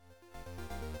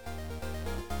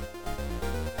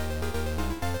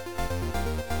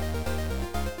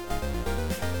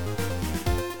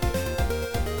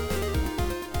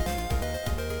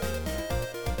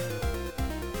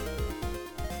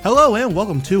Hello and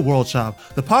welcome to World Shop,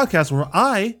 the podcast where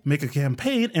I make a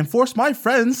campaign and force my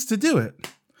friends to do it.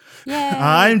 Yay.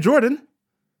 I'm Jordan.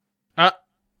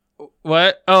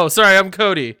 What? Oh, sorry, I'm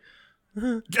Cody.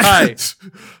 Hi.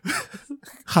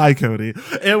 Hi, Cody.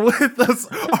 And with us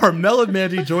are Mel and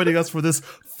Mandy joining us for this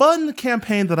fun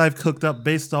campaign that I've cooked up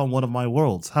based on one of my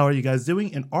worlds. How are you guys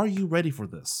doing, and are you ready for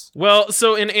this? Well,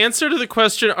 so in answer to the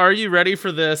question, are you ready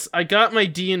for this? I got my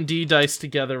D&D dice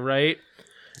together, right?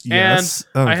 Yes.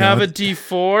 And I have a God.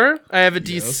 D4, I have a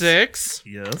Yes. D6,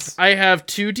 Yes. I have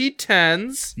two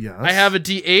D10s, Yes. I have a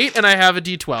D8, and I have a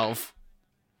D12.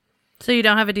 So you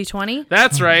don't have a D20?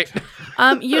 That's right.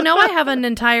 You know I have an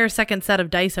entire second set of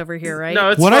dice over here, right?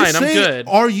 No, it's When fine, I say, I'm good.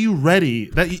 are you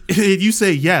ready? You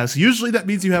say yes. Usually that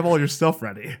means you have all your stuff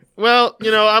ready. Well,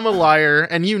 you know, I'm a liar,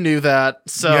 and you knew that,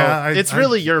 so Yeah, it's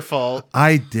really your fault.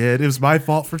 I did. It was my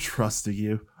fault for trusting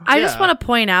you. I just Yeah. want to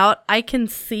point out, I can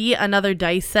see another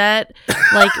dice set,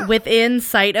 like, within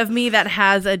sight of me that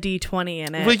has a D20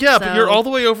 in it. Well, yeah, but so- you're all the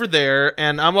way over there,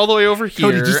 and I'm all the way over here,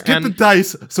 Cody, just get and the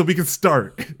dice so we can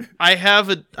start. I have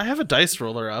a dice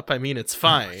roller up. I mean, it's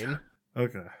fine.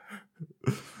 Okay.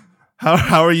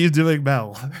 How are you doing,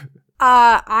 Mel?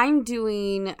 I'm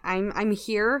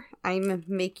here. I'm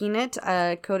making it.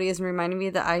 Cody is reminding me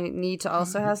that I need to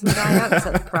also have some die out,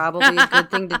 so that's probably a good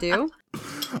thing to do.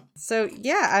 So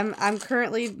yeah, I'm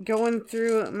currently going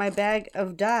through my bag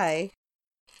of die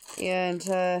and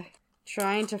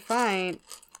trying to find.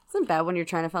 Isn't it bad when you're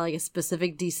trying to find like a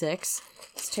specific D6?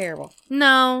 It's terrible.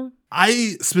 No.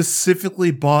 I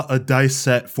specifically bought a dice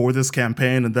set for this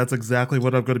campaign, and that's exactly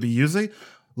what I'm going to be using.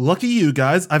 Lucky you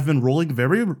guys, I've been rolling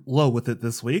very low with it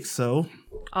this week, so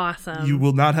Awesome. you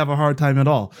will not have a hard time at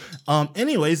all.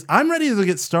 Anyways, I'm ready to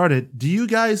get started. Do you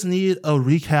guys need a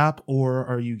recap, or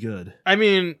are you good? I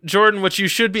mean, Jordan, what you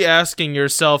should be asking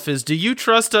yourself is, do you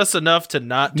trust us enough to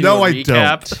not do No, a I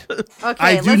recap? don't. Okay,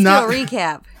 I do let's not- do a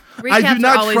recap. Recaps I do are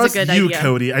not always trust a good you, idea.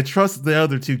 Cody. I trust the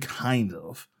other two, kind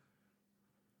of.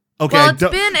 Okay, Well,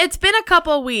 I it's been a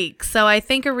couple weeks, so I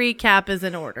think a recap is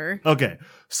in order. Okay,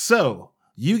 so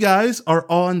you guys are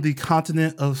on the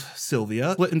continent of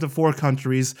Sylvia, split into 4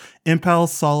 countries: Impel,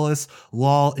 Solace,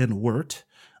 Law, and Wirt.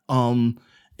 And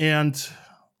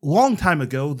long time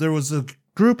ago, there was a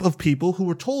group of people who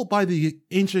were told by the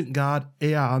ancient god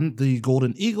Aeon, the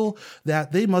Golden Eagle,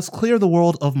 that they must clear the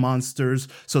world of monsters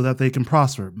so that they can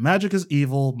prosper. Magic is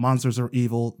evil, monsters are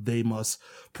evil, they must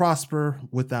prosper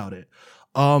without it.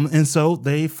 And so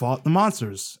they fought the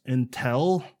monsters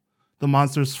until the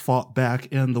monsters fought back,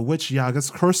 and the witch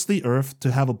Yagas cursed the earth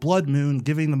to have a blood moon,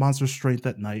 giving the monsters strength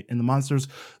at night. And the monsters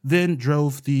then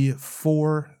drove the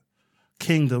 4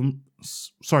 kings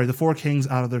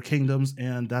out of their kingdoms,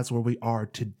 and that's where we are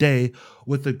today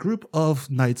with a group of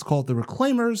knights called the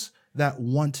Reclaimers that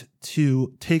want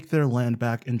to take their land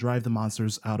back and drive the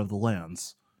monsters out of the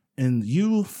lands. And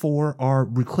you 4 are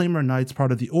Reclaimer Knights,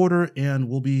 part of the Order, and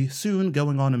will be soon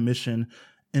going on a mission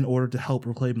in order to help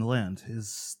reclaim the land.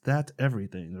 Is that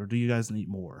everything, or do you guys need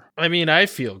more? I mean, I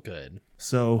feel good.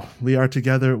 So we are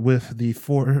together with the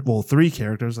 3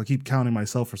 characters. I keep counting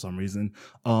myself for some reason.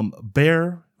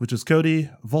 Bear, which is Cody,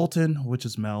 Volton, which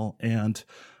is Mel, and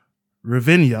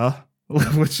Ravinia,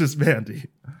 which is Mandy.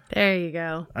 There you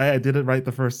go. I did it right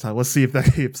the first time. Let's see if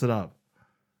that keeps it up.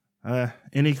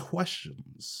 Any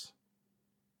questions?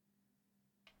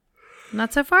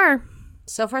 Not so far.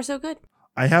 So far, so good.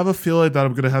 I have a feeling that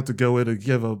I'm going to have to go in and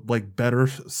give a better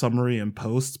summary in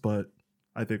post, but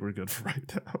I think we're good for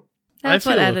right now. That's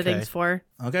what feel editing's okay. for.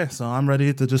 Okay, so I'm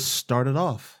ready to just start it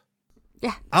off.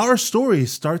 Yeah. Our story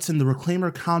starts in the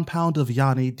Reclaimer compound of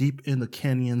Yanni, deep in the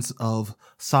canyons of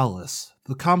Solace.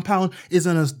 The compound is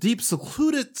in a deep,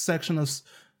 secluded section of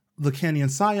the canyon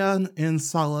Sion in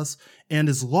Solace, and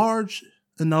is large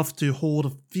enough to hold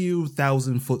a few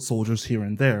thousand foot soldiers here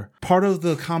and there. Part of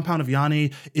the compound of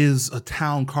Yanni is a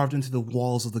town carved into the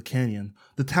walls of the canyon.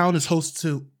 The town is hosts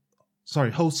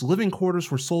living quarters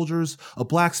for soldiers, a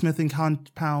blacksmithing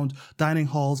compound, dining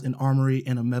halls, an armory,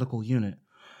 and a medical unit.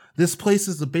 This place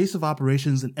is the base of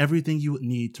operations and everything you would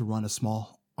need to run a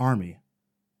small army.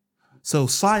 So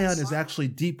Sion is actually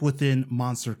deep within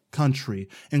monster country,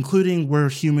 including where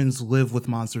humans live with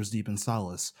monsters deep in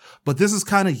Solace. But this is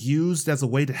kind of used as a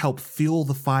way to help fuel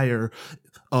the fire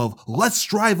of, let's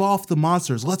drive off the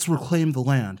monsters, let's reclaim the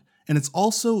land. And it's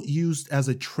also used as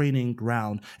a training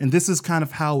ground. And this is kind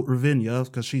of how Ravinia,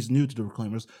 because she's new to the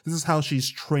Reclaimers, this is how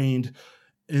she's trained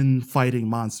in fighting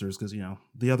monsters, because,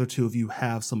 the other 2 of you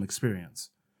have some experience.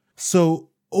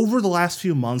 So Over the last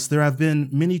few months, there have been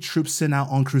many troops sent out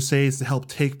on crusades to help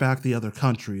take back the other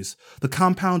countries. The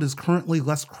compound is currently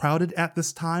less crowded at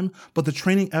this time, but the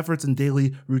training efforts and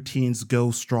daily routines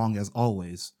go strong as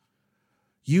always.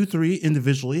 You three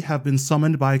individually have been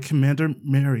summoned by Commander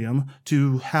Miriam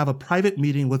to have a private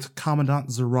meeting with Commandant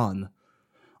Zerun.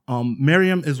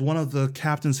 Miriam is one of the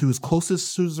captains who is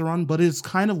closest to Zerun, but it is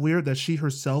kind of weird that she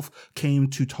herself came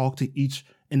to talk to each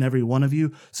and every one of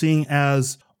you, seeing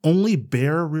as only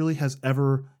Bear really has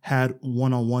ever had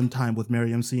one-on-one time with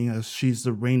Miriam, seeing as she's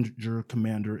the ranger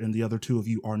commander and the other two of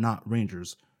you are not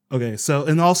rangers. Okay, so,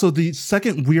 and also the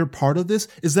second weird part of this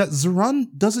is that Zerun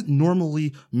doesn't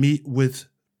normally meet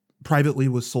privately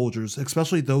with soldiers,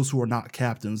 especially those who are not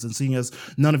captains. And seeing as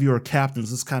none of you are captains,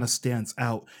 this kind of stands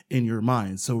out in your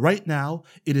mind. So right now,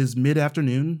 it is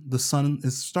mid-afternoon. The sun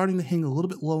is starting to hang a little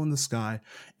bit low in the sky.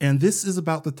 And this is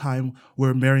about the time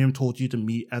where Miriam told you to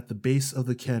meet at the base of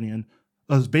the canyon,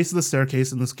 base of the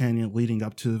staircase in this canyon leading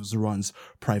up to Zerun's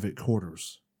private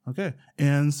quarters. Okay,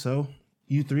 and so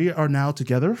you three are now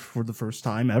together for the first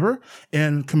time ever,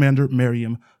 and Commander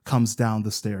Miriam comes down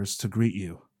the stairs to greet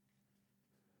you.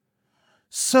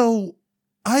 So,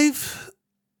 I've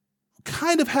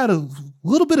kind of had a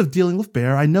little bit of dealing with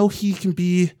Bear. I know he can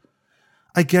be,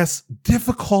 I guess,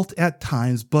 difficult at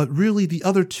times, but really the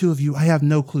other two of you, I have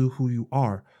no clue who you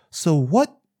are. So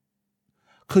what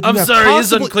could you I'm have sorry,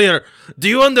 it's possibly— unclear. Do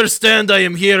you understand I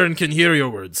am here and can hear your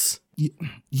words?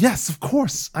 Yes, of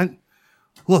course.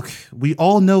 Look, we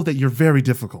all know that you're very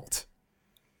difficult.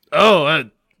 Oh,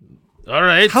 all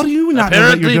right. How do you not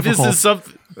know that you're Apparently difficult? this is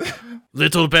something...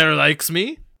 Little Bear likes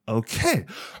me? Okay,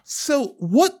 so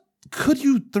what could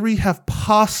you three have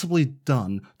possibly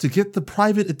done to get the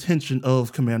private attention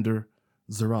of Commander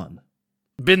Zerun?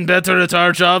 Been better at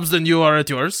our jobs than you are at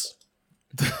yours?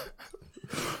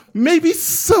 Maybe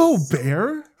so,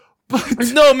 Bear,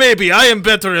 but No, maybe. I am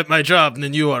better at my job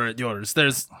than you are at yours.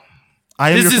 I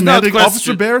am This your is not commanding question-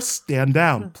 officer, Bear. Stand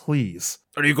down, please.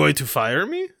 Are you going to fire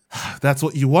me? That's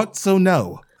what you want, so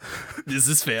no. This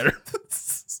is fair.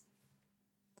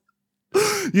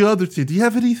 You other two, do you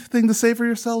have anything to say for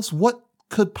yourselves? What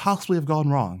could possibly have gone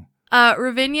wrong?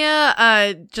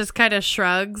 Ravinia just kind of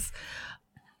shrugs.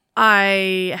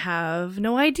 I have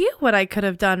no idea what I could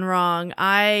have done wrong.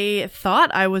 I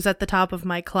thought I was at the top of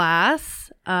my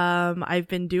class. I've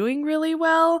been doing really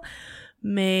well.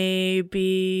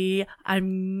 Maybe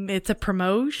it's a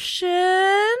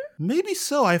promotion? Maybe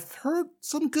so. I've heard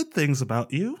some good things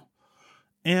about you.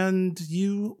 And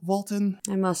you, Walton?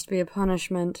 It must be a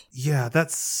punishment. Yeah,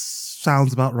 that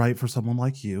sounds about right for someone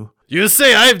like you. You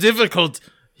say I'm difficult.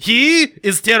 He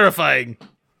is terrifying.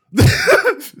 Yeah,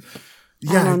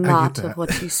 I know I not get that. of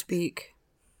what you speak.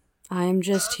 I am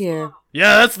just here.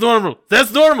 Yeah, that's normal.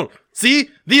 That's normal. See?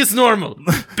 This normal.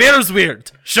 Bear's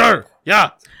weird. Sure.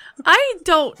 Yeah. I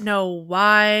don't know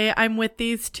why I'm with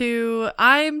these two.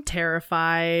 I'm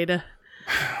terrified.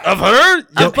 Of her?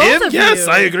 Of both him? of Yes,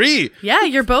 you. I agree. Yeah,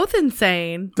 you're both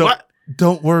insane. What?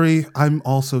 Don't worry, I'm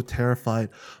also terrified.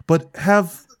 But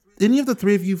have any of the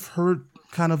three of you heard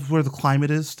kind of where the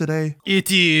climate is today?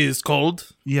 It is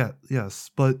cold. Yeah,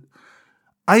 yes. But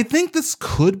I think this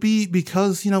could be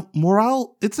because,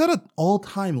 morale, it's at an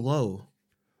all-time low.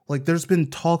 Like, there's been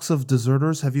talks of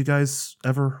deserters. Have you guys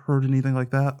ever heard anything like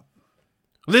that?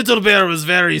 Little Bear was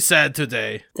very sad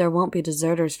today. There won't be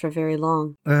deserters for very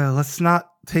long. Let's not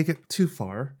take it too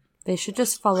far. They should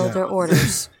just follow their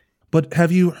orders. But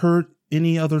have you heard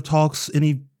any talks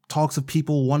of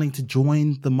people wanting to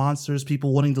join the monsters,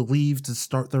 people wanting to leave to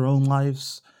start their own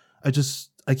lives?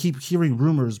 I keep hearing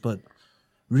rumors, but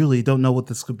really don't know what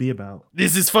this could be about.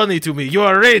 This is funny to me. You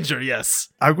are a ranger, yes.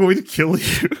 I'm going to kill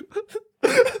you.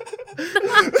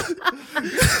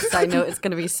 Side note, it's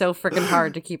going to be so freaking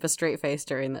hard to keep a straight face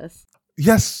during this.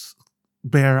 Yes,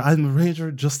 Bear, I'm a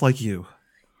ranger just like you.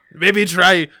 Maybe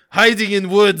try hiding in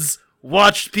woods.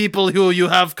 Watch people who you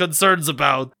have concerns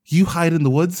about. You hide in the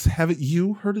woods. Haven't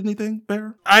you heard anything,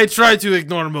 Bear? I try to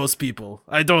ignore most people.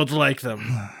 I don't like them.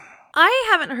 I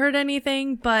haven't heard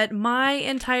anything, but my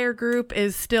entire group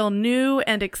is still new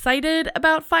and excited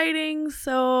about fighting,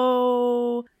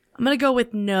 so I'm gonna go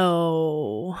with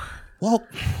no. Well,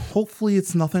 hopefully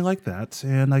it's nothing like that,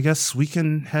 and I guess we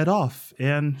can head off.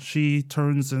 And she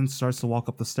turns and starts to walk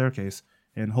up the staircase,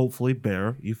 and hopefully,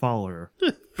 Bear, you follow her.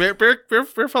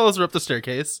 Bear follows her up the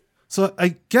staircase. So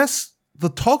I guess the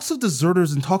talks of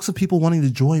deserters and talks of people wanting to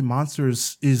join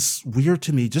monsters is weird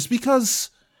to me, just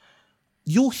because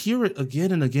you'll hear it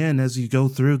again and again as you go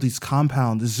through these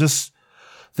compounds. It's just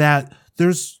that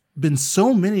there's been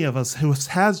so many of us who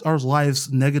has our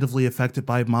lives negatively affected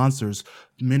by monsters.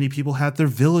 Many people had their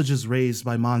villages razed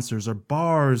by monsters or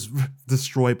bars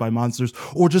destroyed by monsters,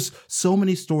 or just so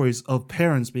many stories of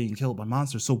parents being killed by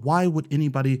monsters. So why would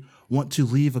anybody want to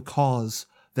leave a cause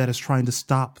that is trying to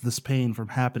stop this pain from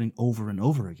happening over and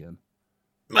over again?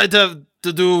 Might have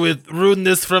to do with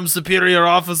rudeness from superior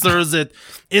officers at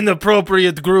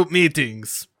inappropriate group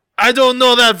meetings. I don't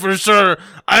know that for sure.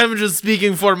 I'm just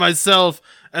speaking for myself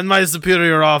and my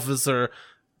superior officer,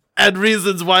 and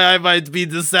reasons why I might be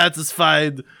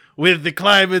dissatisfied with the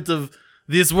climate of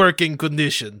this working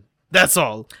condition. That's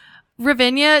all.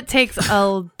 Ravinia takes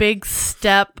a big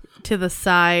step to the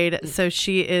side, so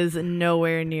she is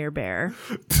nowhere near Bear.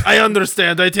 I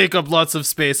understand. I take up lots of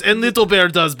space, and Little Bear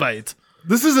does bite.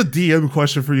 This is a DM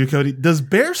question for you, Cody. Does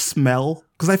Bear smell?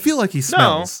 Because I feel like he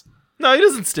smells. No, he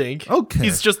doesn't stink. Okay.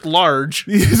 He's just large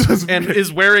and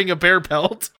is wearing a bear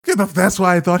pelt. Yeah, that's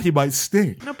why I thought he might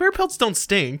stink. No, bear pelts don't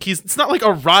stink. It's not like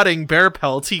a rotting bear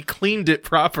pelt. He cleaned it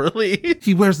properly.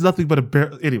 He wears nothing but a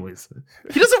bear. Anyways.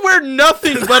 He doesn't wear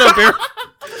nothing but a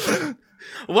bear.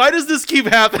 Why does this keep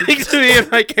happening to me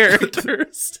and my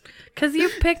characters? Because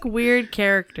you pick weird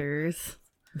characters.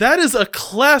 That is a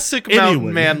classic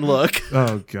mountain man look.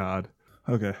 Oh, God.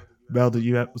 Okay. Val,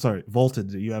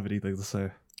 Volton, do you have anything to say?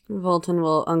 Volton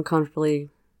will uncomfortably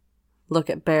look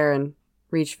at Bear and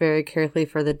reach very carefully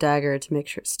for the dagger to make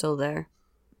sure it's still there.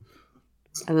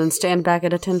 And then stand back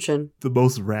at attention. The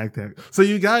most ragtag. So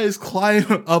you guys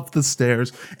climb up the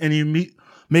stairs and you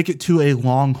make it to a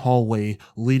long hallway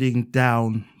leading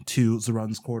down to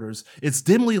Zarun's quarters. It's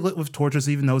dimly lit with torches,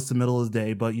 even though it's the middle of the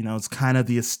day, but it's kind of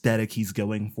the aesthetic he's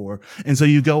going for. And so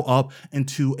you go up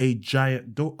into a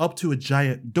giant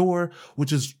door,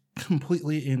 which is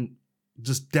completely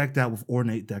just decked out with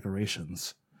ornate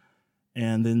decorations.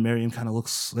 And then Miriam kind of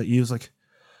looks at you, is like,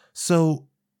 so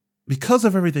because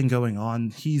of everything going on,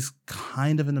 he's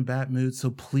kind of in a bad mood. So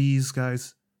please,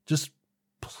 guys, just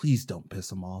please don't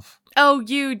piss him off. Oh,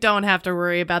 you don't have to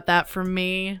worry about that from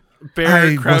me.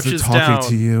 Bear crouches down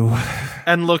to you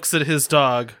and looks at his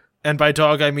dog. And by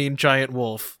dog, I mean giant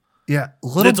wolf. Yeah,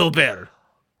 Little Bear,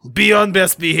 be on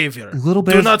best behavior.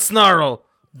 Do not snarl.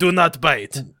 Do not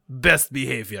bite. Best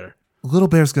behavior. Little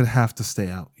Bear's gonna have to stay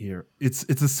out here. It's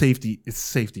a safety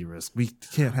risk. We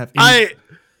can't have any...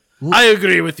 I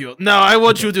agree with you. Now I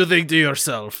want you to think to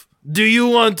yourself. Do you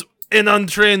want an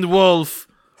untrained wolf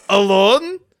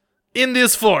alone in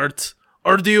this fort?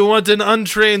 Or do you want an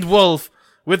untrained wolf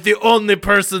with the only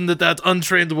person that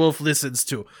untrained wolf listens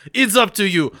to? It's up to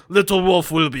you. Little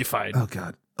wolf will be fine. Oh,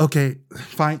 God. Okay,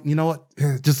 fine. You know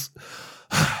what? Just...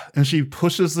 And she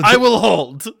pushes the... I will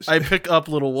hold. I pick up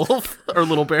Little Wolf, or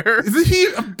Little Bear. Isn't he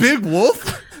a big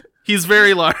wolf? He's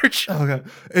very large. Okay.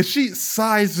 And she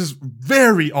sighs just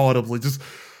very audibly, just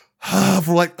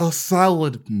for like a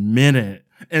solid minute.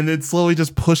 And then slowly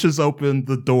just pushes open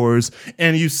the doors.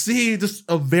 And you see just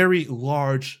a very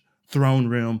large throne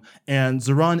room. And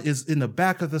Zarun is in the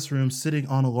back of this room sitting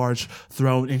on a large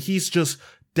throne. And he's just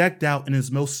decked out in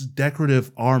his most decorative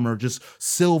armor, just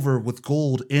silver with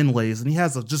gold inlays. And he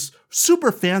has a just super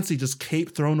fancy just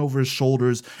cape thrown over his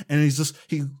shoulders. And he's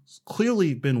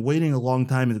clearly been waiting a long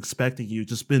time and expecting you,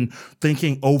 just been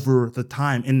thinking over the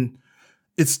time. And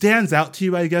it stands out to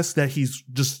you, I guess, that he's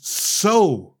just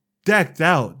so decked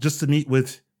out just to meet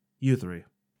with you three.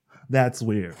 That's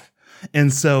weird.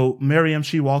 And so Miriam,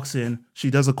 she walks in,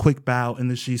 she does a quick bow, and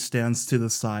then she stands to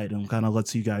the side and kind of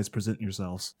lets you guys present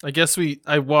yourselves. I guess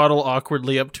I waddle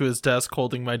awkwardly up to his desk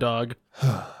holding my dog.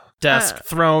 Desk,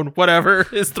 throne, whatever.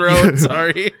 His throne,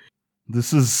 sorry.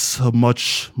 This is a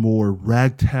much more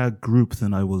ragtag group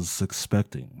than I was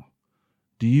expecting.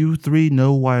 Do you three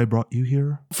know why I brought you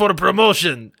here? For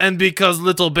promotion, and because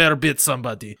Little Bear bit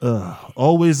somebody.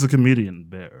 Always the comedian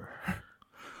Bear.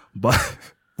 But,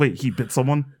 wait, he bit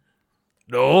someone?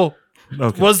 No.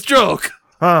 Okay. Was joke.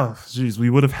 Oh, jeez, we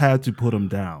would have had to put him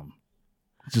down.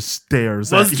 Just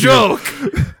stares was at joke.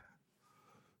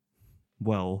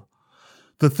 Well,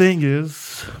 the thing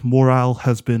is, morale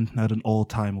has been at an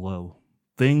all-time low.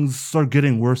 Things are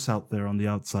getting worse out there on the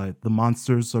outside. The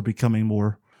monsters are becoming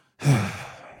more...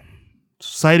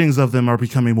 Sightings of them are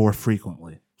becoming more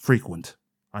frequent.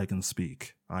 I can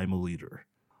speak. I'm a leader.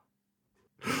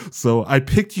 So I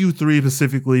picked you three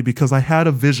specifically because I had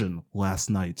a vision last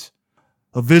night.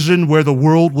 A vision where the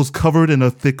world was covered in a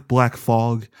thick black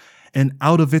fog, and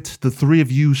out of it the three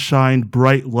of you shined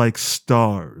bright like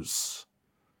stars.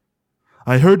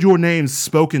 I heard your names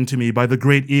spoken to me by the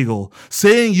great eagle,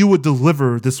 saying you would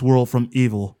deliver this world from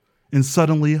evil, and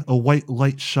suddenly a white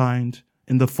light shined,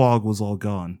 and the fog was all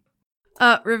gone.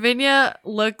 Ravinia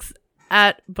looks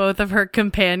at both of her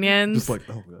companions Just like,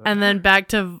 oh god. and then back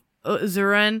to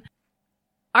Zurun.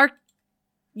 Are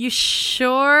you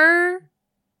sure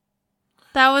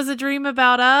that was a dream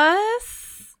about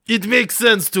us? It makes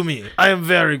sense to me. I am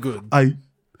very good.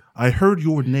 I heard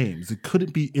your names. It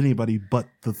couldn't be anybody but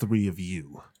the three of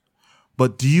you.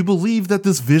 But do you believe that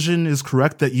this vision is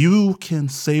correct, that you can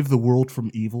save the world from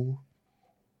evil?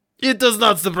 It does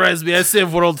not surprise me. I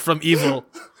save world from evil.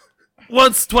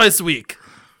 Once, twice a week.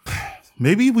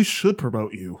 Maybe we should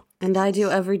promote you. And I do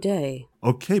every day.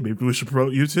 Okay, maybe we should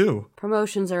promote you too.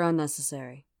 Promotions are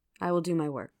unnecessary. I will do my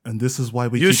work. And this is why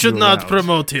we You keep should not around.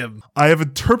 promote him. I have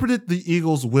interpreted the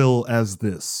eagle's will as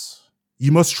this.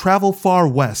 You must travel far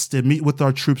west and meet with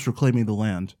our troops reclaiming the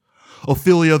land.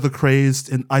 Ophelia the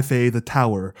Crazed and Ife the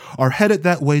Tower are headed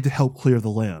that way to help clear the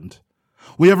land.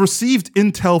 We have received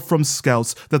intel from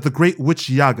scouts that the great witch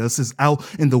Yagas is out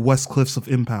in the west cliffs of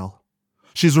Impal.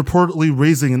 She is reportedly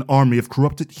raising an army of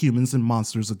corrupted humans and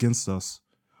monsters against us.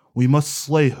 We must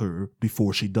slay her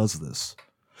before she does this.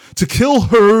 To kill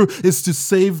her is to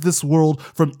save this world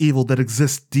from evil that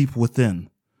exists deep within.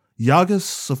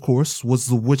 Yagas, of course, was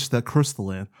the witch that cursed the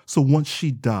land, so once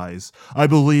she dies, I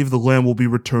believe the land will be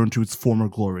returned to its former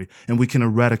glory, and we can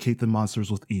eradicate the monsters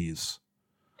with ease.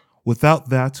 Without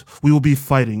that, we will be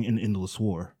fighting an endless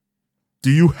war.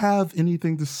 Do you have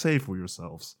anything to say for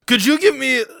yourselves? Could you give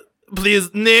me,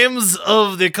 please, names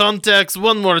of the contacts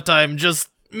one more time? Just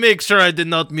make sure I did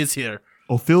not mishear.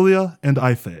 Ophelia and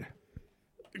Ife.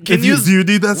 Can Do you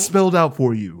need that spelled out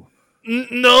for you?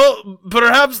 No,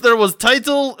 perhaps there was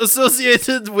title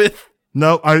associated with...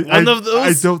 No, One of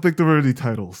those? I don't think there were any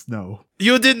titles, no.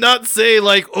 You did not say,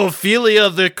 like, Ophelia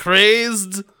the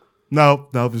Crazed? No,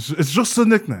 it's just a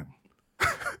nickname.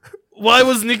 Why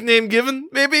was nickname given,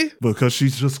 maybe? Because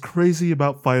she's just crazy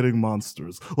about fighting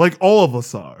monsters, like all of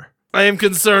us are. I am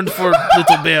concerned for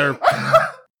Little Bear.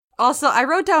 Also, I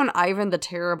wrote down Ivan the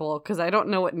Terrible because I don't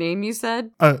know what name you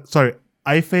said. Sorry,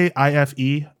 Ife,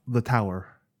 I-F-E, the tower.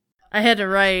 I had to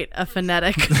write a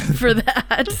phonetic for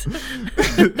that.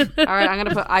 All right, I'm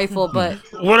gonna put Eiffel, but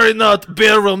Worry not,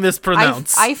 Bear will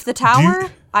mispronounce. Ife the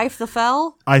Tower, Ife the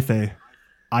Fell. Ife.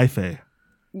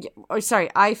 Yeah, oh, sorry,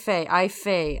 Ife.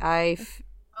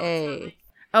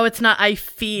 Oh, it's not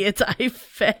Ife, it's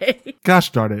Ife.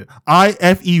 Gosh darn it.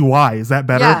 I-F-E-Y, is that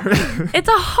better? Yeah. It's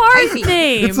a hard Ivy.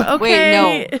 name, okay?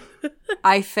 Wait, no.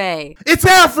 Ife. It's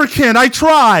African, I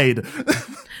tried!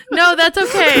 No, that's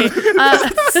okay.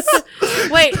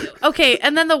 Wait, okay,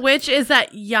 and then the witch is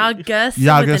that Yagas with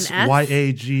Yagas, an S?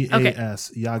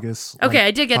 Y-A-G-A-S. Yagas. Okay, like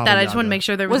I did get Baba that. I just want Yaga. to make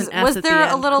sure there was, Was an S was at there the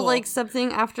a end. little Cool. like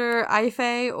something after Ife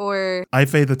or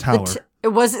Ife the tower.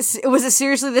 was it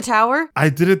seriously the tower? I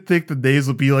didn't think the names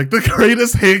would be like the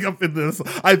greatest hang up in this.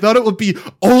 I thought it would be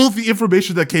all of the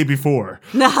information that came before.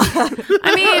 Nah.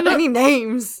 I mean, Any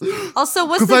names? Also,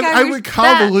 what's Because the guy? I would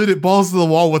convoluted balls to the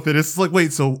wall with it. It's like,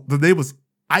 wait, so the name was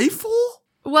Eiffel?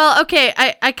 well, okay,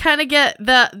 I kind of get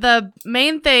the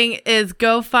main thing is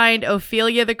go find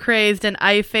Ophelia the Crazed and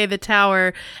Ife the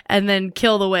Tower and then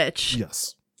kill the witch.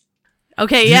 Yes.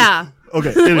 Okay, yeah.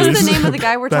 Okay. What's anyways. the name of the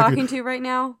guy we're Back talking to right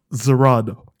now?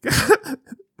 Zerun.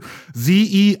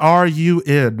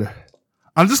 Z-E-R-U-N.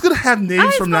 I'm just going to have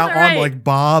names I from now spelled on it right. like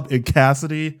Bob and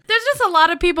Cassidy. There's just a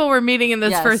lot of people we're meeting in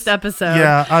this Yes. first episode.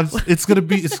 Yeah, it's gonna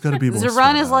be more. Zerun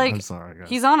spread is out. like I'm sorry, guys.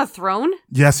 he's on a throne.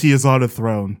 Yes, he is on a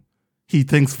throne. He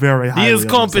thinks very highly. He is of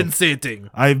himself. compensating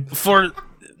I for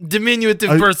diminutive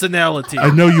I- personality. I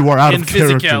know you are out And of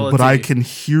character, physicality. but I can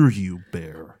hear you,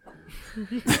 Bear.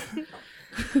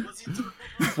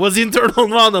 Was internal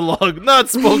monologue, not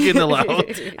spoken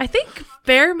aloud. I think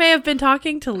Bear may have been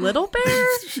talking to Little Bear.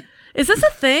 Is this a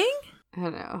thing? I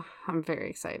don't know. I'm very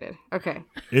excited. Okay.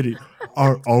 Idiot.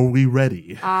 Are we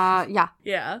ready? Yeah.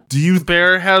 Yeah. Do you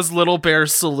Bear has Little Bear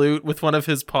salute with one of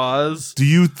his paws.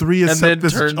 three And then accept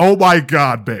this? turn- Oh my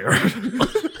God, Bear.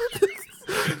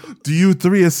 Do you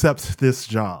three accept this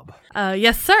job?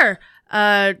 Yes, sir.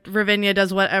 Ravinia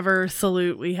does whatever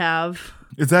salute we have.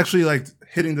 It's actually like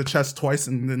hitting the chest twice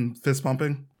and then fist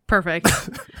pumping. Perfect.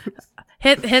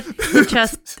 hit the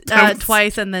chest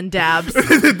twice and then dabs.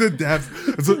 The dabs.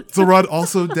 Zerun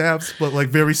also dabs, but like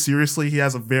very seriously. He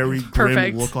has a very grim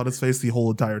Perfect. look on his face the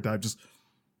whole entire time. Just,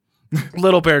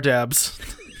 Little Bear dabs.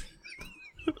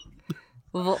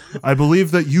 Well, I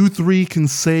believe that you three can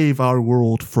save our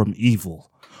world from evil.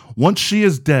 Once she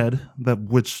is dead, that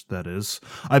witch that is,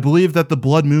 I believe that the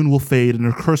blood moon will fade and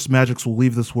her cursed magics will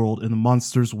leave this world and the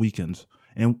monsters weakened.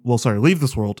 Leave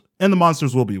this world and the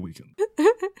monsters will be weakened.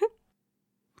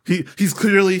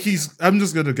 I'm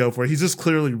just gonna go for it. He's just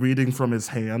clearly reading from his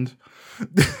hand.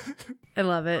 I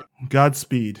love it.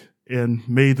 Godspeed, and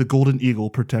may the Golden Eagle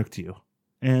protect you.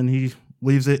 And he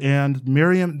leaves it, and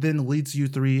Miriam then leads you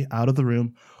three out of the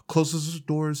room, closes the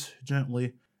doors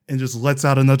gently, and just lets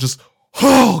out another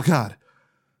oh God.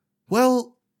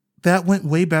 Well, that went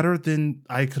way better than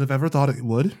I could have ever thought it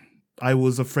would. I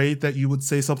was afraid that you would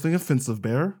say something offensive,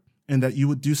 Bear, and that you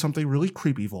would do something really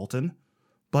creepy, Volton.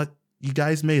 But you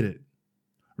guys made it.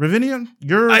 Ravinia,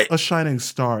 you're a shining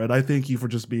star, and I thank you for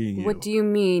just being you. What do you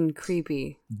mean,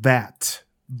 creepy? That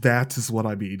is what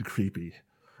I mean, creepy.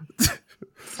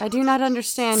 I do not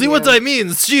understand. See what I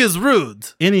mean? She is rude.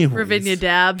 Anyways. Ravinia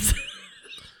dabs.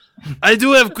 I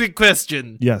do have a quick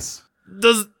question. Yes.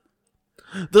 Does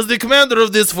the commander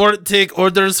of this fort take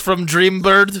orders from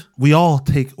Dreambird? We all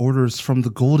take orders from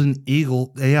the Golden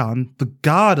Eagle, Aeon, the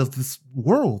god of this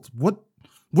world.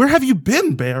 Where have you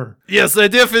been, Bear? Yes, I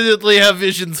definitely have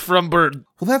visions from Bird.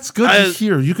 Well, that's good to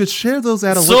hear. You could share those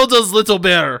at a... So does Little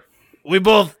Bear. We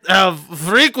both have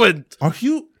frequent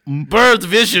bird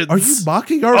visions. Are you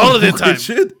mocking our all of the time?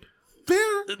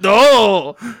 Bear?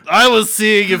 No, I was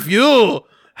seeing if you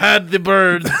had the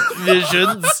bird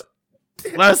visions.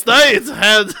 Last night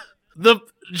had the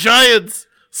giant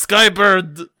sky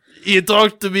bird. He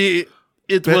talked to me.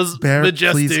 It was Bear,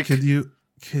 majestic. Please,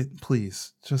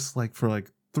 please, just for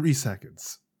 3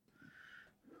 seconds.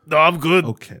 No, I'm good.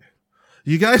 Okay.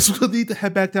 You guys will need to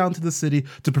head back down to the city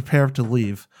to prepare to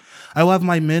leave. I will have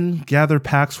my men gather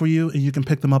packs for you, and you can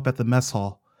pick them up at the mess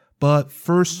hall. But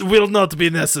first... Will not be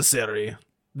necessary.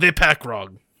 They pack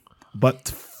wrong. But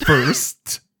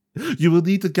first, you will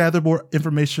need to gather more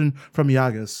information from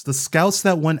Yagas. The scouts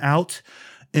that went out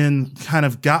and kind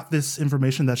of got this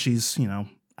information that she's,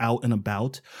 out and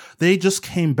about, they just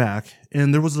came back,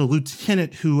 and there was a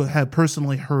lieutenant who had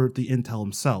personally heard the intel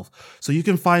himself. So you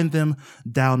can find them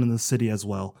down in the city as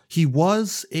well. He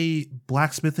was a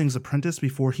blacksmithing's apprentice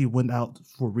before he went out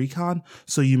for recon,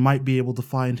 so you might be able to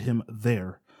find him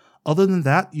there. Other than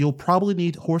that, you'll probably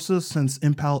need horses since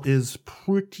Impel is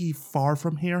pretty far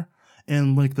from here,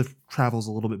 and the travel's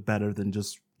a little bit better than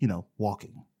just,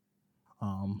 walking.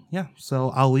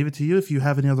 So I'll leave it to you. If you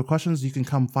have any other questions, you can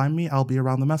come find me. I'll be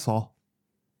around the mess hall.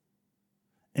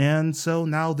 And so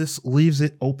now this leaves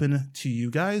it open to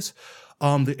you guys.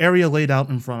 The area laid out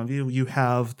in front of you, you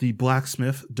have the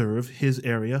blacksmith, Derv, his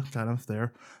area kind of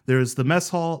there. There's the mess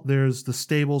hall, there's the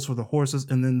stables for the horses,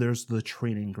 and then there's the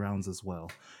training grounds as well.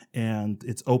 And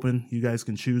it's open. You guys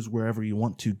can choose wherever you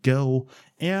want to go.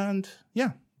 And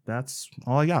yeah, that's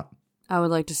all I got. I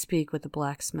would like to speak with the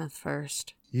blacksmith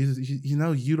first.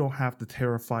 You don't have to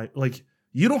terrify,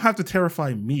 you don't have to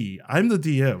terrify me. I'm the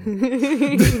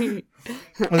DM.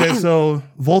 Okay, so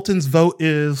Volton's vote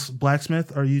is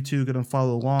blacksmith. Are you two going to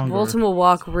follow along? Volton will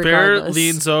walk regardless. Bear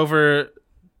leans over.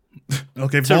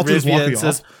 Okay, Volton's walking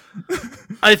says, off.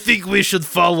 I think we should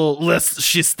follow lest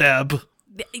she stab.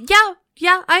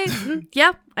 I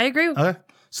agree. Okay.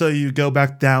 So you go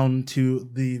back down to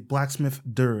the blacksmith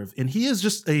Derv, and he is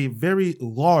just a very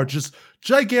large, just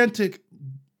gigantic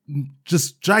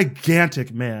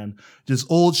man, just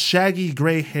old shaggy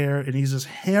gray hair, and he's just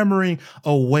hammering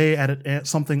away at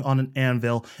something on an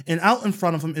anvil. And out in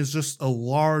front of him is just a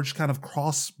large kind of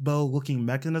crossbow looking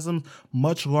mechanism,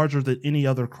 much larger than any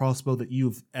other crossbow that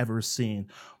you've ever seen.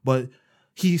 But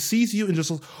he sees you and just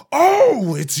goes,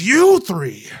 "Oh, it's you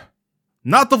three."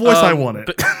 Not the voice I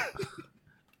wanted.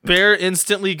 Bear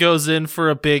instantly goes in for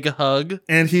a big hug.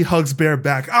 And he hugs Bear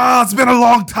back. It's been a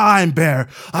long time, Bear.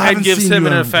 And gives him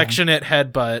an affectionate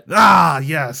headbutt.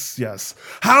 Yes.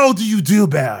 How do you do,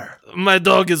 Bear? My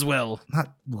dog is well.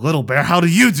 Not little Bear. How do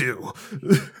you do?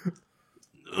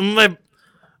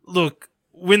 Look,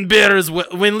 when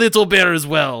little Bear is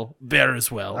well, Bear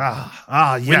is well.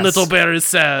 Yes. When little Bear is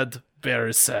sad, Bear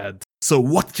is sad. So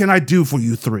what can I do for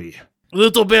you three?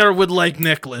 Little Bear would like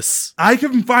necklace. I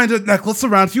can find a necklace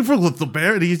around you for Little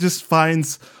Bear, and he just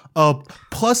finds a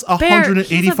plus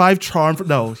 185 charm.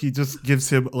 He just gives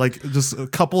him just a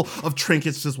couple of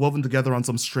trinkets just woven together on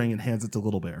some string and hands it to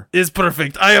Little Bear. It's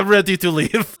perfect. I am ready to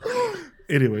leave.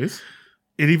 Anyways,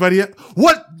 anybody?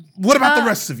 What about the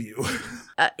rest of you?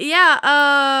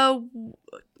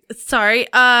 Sorry.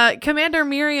 Commander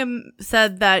Miriam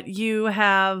said that you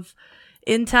have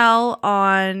intel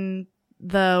on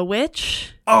the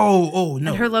witch? Oh, no.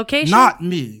 And her location? Not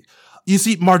me. You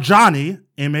see, Marjani,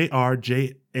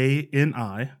 Marjani.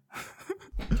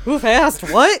 Who fast?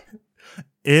 What?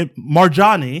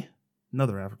 Marjani,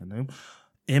 another African name,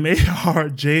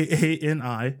 Marjani.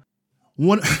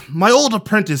 My old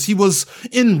apprentice, he was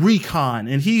in recon,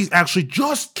 and he actually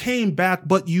just came back,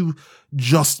 but you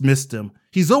just missed him.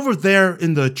 He's over there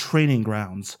in the training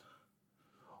grounds.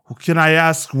 Can I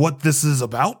ask what this is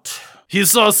about? He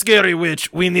saw Scary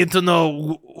Witch. We need to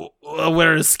know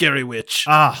where is Scary Witch.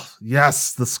 Ah,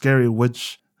 yes, the scary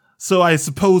witch. So I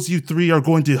suppose you three are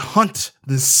going to hunt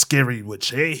this scary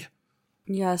witch, eh?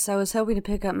 Yes, I was hoping to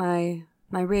pick up my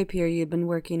rapier you'd been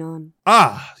working on.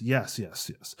 Ah, yes.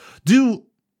 Do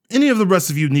any of the rest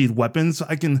of you need weapons?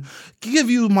 I can give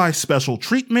you my special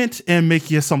treatment and make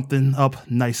you something up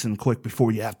nice and quick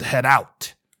before you have to head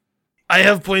out. I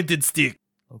have pointed stick.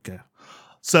 Okay.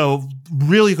 So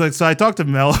really quick, so I talked to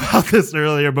Mel about this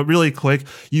earlier, but really quick,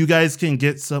 you guys can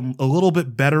get a little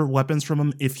bit better weapons from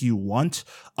him if you want.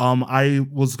 I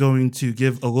was going to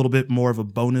give a little bit more of a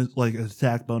bonus, like an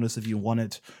attack bonus if you want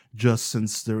it, just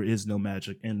since there is no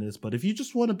magic in this. But if you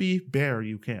just want to be bear,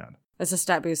 you can. It's a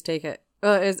stat boost, take it.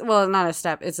 Well, not a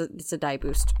stat, it's a die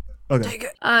boost. Okay. Take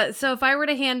it. So if I were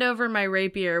to hand over my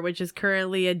rapier, which is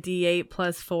currently a D8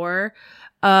 plus 4,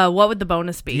 what would the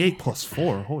bonus be? D8 plus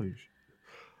 4, holy shit.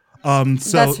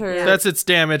 That's her. That's its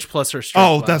damage plus her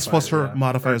strength. That's plus her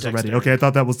modifiers already. Okay, I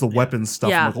thought that was the weapon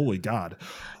stuff. Yeah. I'm like, holy god.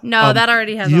 No, that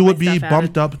already has. You all my would be stuff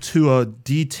bumped added. up to a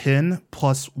D10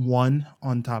 plus 1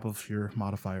 on top of your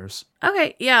modifiers.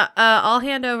 Okay, yeah. I'll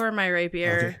hand over my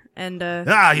rapier Okay. and.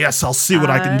 Yes, I'll see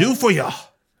what I can do for you.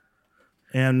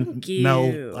 And Thank you.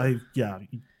 Mel,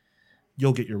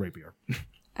 you'll get your rapier.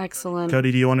 Excellent.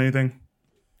 Cody, do you want anything?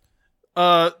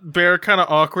 Bear kind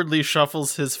of awkwardly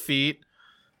shuffles his feet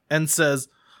and says,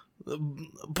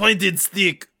 pointed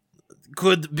stick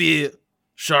could be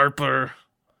sharper,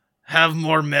 have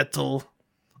more metal,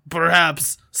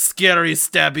 perhaps scary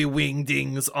stabby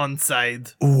wingdings on side.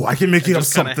 Ooh, I can make you up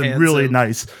just kinda something hands really him.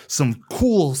 nice. Some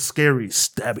cool, scary,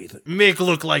 stabby thing. Make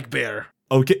look like bear.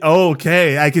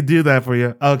 Okay, I can do that for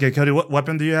you. Okay, Cody, what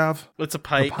weapon do you have? It's a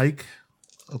pike.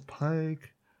 A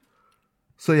pike.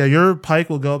 So yeah, your pike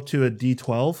will go up to a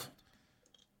D12.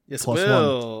 Yes, Plus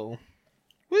will.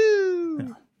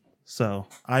 Woo! So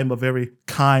I'm a very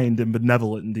kind and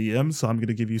benevolent DM, so I'm going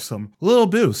to give you some little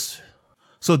boost.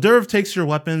 So Derv takes your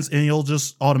weapons and you'll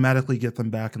just automatically get them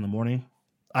back in the morning.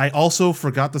 I also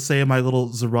forgot to say in my little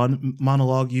Zarun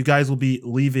monologue, you guys will be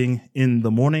leaving in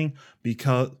the morning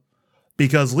because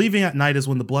leaving at night is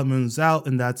when the blood moon's out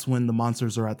and that's when the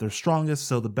monsters are at their strongest.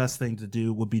 So the best thing to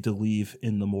do would be to leave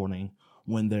in the morning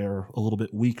when they're a little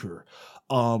bit weaker.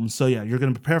 So yeah, you're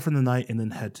going to prepare for the night and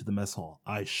then head to the mess hall.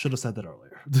 I should have said that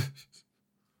earlier.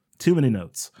 Too many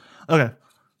notes. Okay.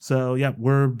 So yeah,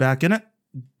 we're back in it.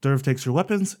 Derv takes your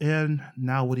weapons, and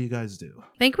now what do you guys do?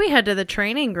 I think we head to the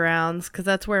training grounds because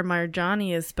that's where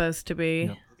Marjani is supposed to be.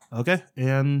 Yep. Okay,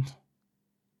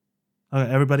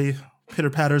 everybody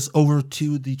pitter-patters over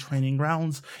to the training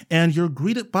grounds, and you're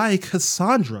greeted by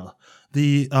Cassandra,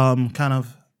 the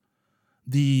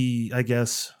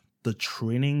the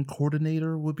training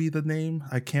coordinator would be the name.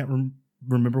 I can't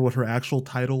remember what her actual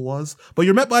title was, but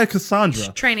you're met by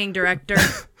Cassandra. Training director.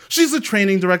 She's a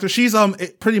training director. She's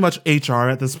pretty much HR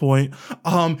at this point.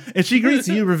 And she greets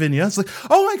you, Ravinia. It's like,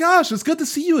 oh my gosh, it's good to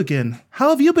see you again. How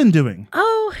have you been doing?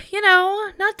 Oh,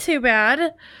 not too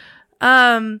bad.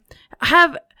 Have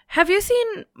you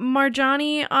seen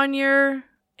Marjani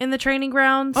in the training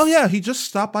grounds? Oh yeah, he just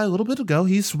stopped by a little bit ago.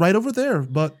 He's right over there.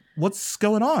 But what's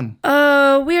going on?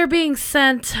 We are being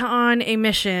sent on a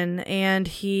mission, and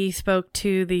he spoke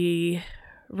to the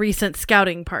recent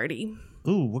scouting party.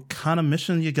 Ooh, what kind of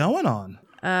mission you going on?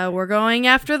 We're going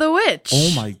after the witch.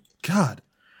 Oh my god.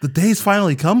 The day's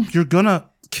finally come? You're gonna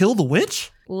kill the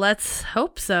witch? Let's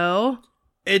hope so.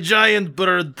 A giant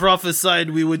bird prophesied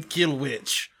we would kill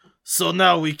witch. So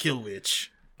now we kill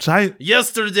witch.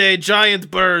 Yesterday,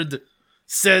 giant bird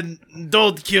said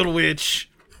don't kill witch.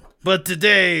 But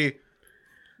today,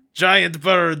 giant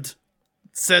bird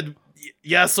said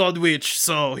yes on witch.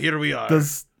 So here we are.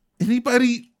 Does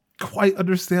anybody quite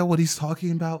understand what he's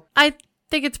talking about? I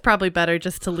think it's probably better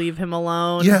just to leave him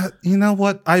alone. Yeah, you know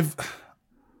what? I've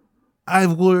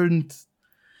learned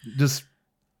just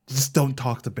don't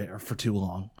talk to Bear for too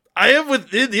long. I am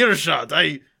within earshot.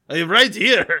 I am right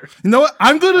here. You know what?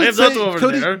 I'm I gonna am say, not over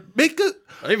Cody, there.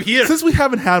 I'm here. Since we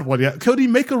haven't had one yet, Cody,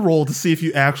 make a roll to see if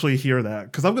you actually hear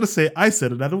that. Because I'm gonna say I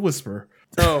said it at a whisper.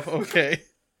 Oh, okay.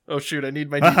 Oh shoot, I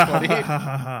need my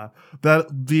D20.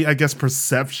 That'd be, I guess,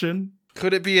 perception.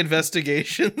 Could it be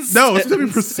investigations? No, it's gonna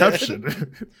be instead?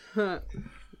 perception.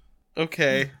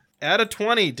 Okay. Add a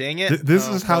 20, dang it. This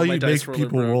Oh, is how well, my you dice make roller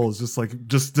people broke. roll. Is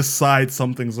just decide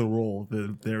something's a roll.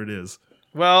 There it is.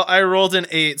 Well, I rolled an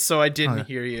 8, so I didn't Okay.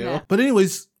 hear you. Yeah. But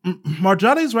anyways,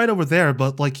 Marjani's right over there.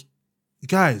 But like,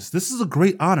 guys, this is a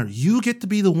great honor. You get to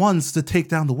be the ones to take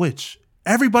down the witch.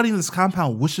 Everybody in this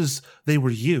compound wishes they were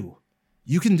you.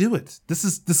 You can do it. This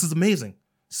is amazing.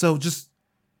 So just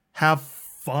have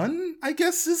fun, I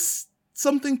guess, is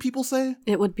something people say?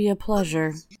 It would be a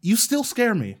pleasure. You still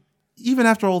scare me. Even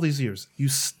after all these years, you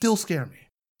still scare me.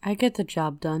 I get the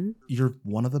job done. You're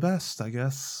one of the best, I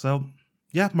guess. So,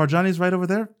 yeah, Marjani's right over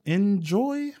there.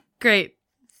 Enjoy. Great.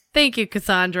 Thank you,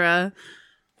 Cassandra.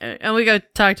 And we go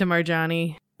talk to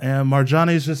Marjani. And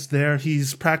Marjani's just there.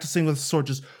 He's practicing with his sword,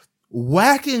 just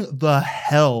whacking the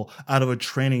hell out of a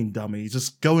training dummy.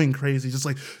 Just going crazy, just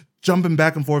like jumping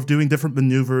back and forth, doing different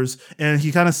maneuvers. And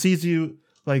he kind of sees you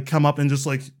like come up and just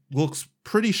like looks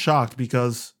pretty shocked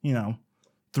because,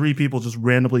 3 people just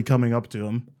randomly coming up to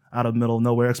him out of the middle of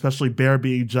nowhere, especially Bear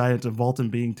being giant and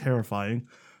Vultan being terrifying.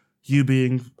 You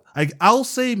being, I'll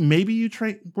say maybe you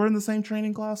we're in the same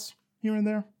training class here and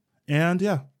there. And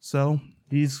yeah, so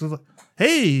he's like,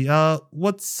 hey,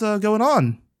 what's going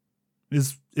on?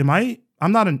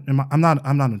 I'm not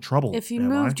in trouble. If you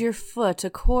moved your foot a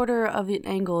quarter of an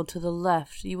angle to the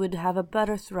left, you would have a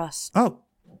better thrust. Oh,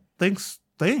 thanks,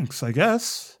 I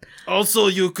guess. Also,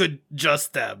 you could just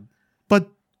stab. But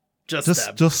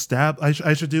stab. Just stab. I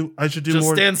should do just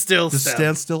more. Stand still. Just stab.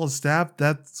 Stand still and stab.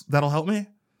 That'll help me.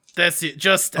 That's it.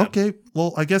 Just stab. Okay.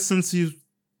 Well, I guess since you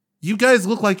guys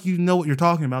look like you know what you're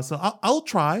talking about, so I'll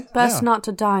try. Best not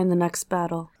to die in the next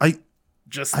battle. I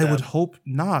stab. would hope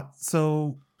not.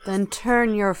 So then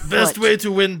turn your foot. Best way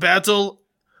to win battle.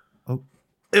 Oh.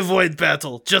 Avoid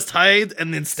battle. Just hide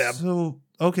and then stab. So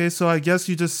okay. So I guess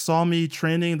you just saw me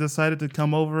training and decided to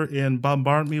come over and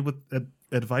bombard me with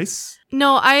advice.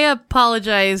 No, I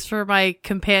apologize for my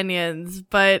companions,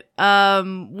 but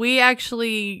we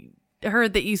actually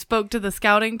heard that you spoke to the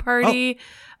scouting party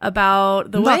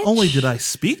about the witch. Not only did I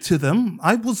speak to them,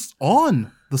 I was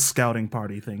on the scouting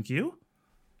party. Thank you.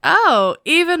 Oh,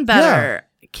 even better.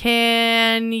 Yeah.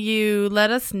 Can you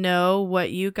let us know what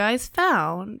you guys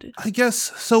found? I guess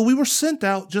so. We were sent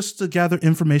out just to gather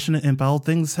information at Impel.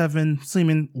 Things have been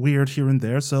seeming weird here and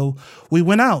there, so we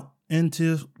went out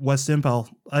into West Impel.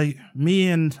 Me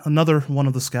and another one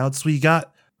of the scouts, we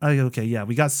got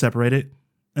separated.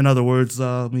 In other words,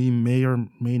 we may or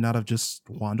may not have just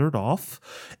wandered off.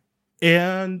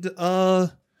 And,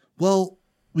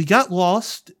 we got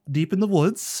lost deep in the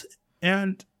woods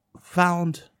and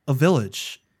found a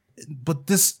village. But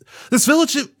this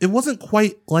village, it wasn't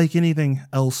quite like anything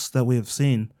else that we have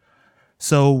seen.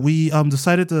 So we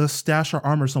decided to stash our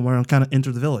armor somewhere and kind of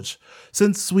enter the village.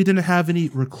 Since we didn't have any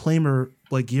reclaimer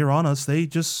gear on us, they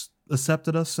just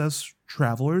accepted us as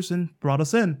travelers and brought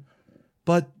us in.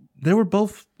 But they were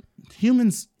both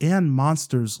humans and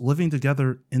monsters living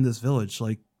together in this village.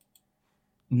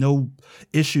 No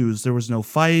issues. There was no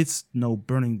fights, no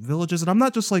burning villages. And I'm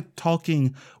not just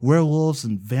talking werewolves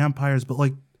and vampires, but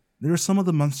there were some of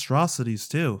the monstrosities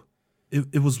too.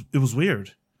 It was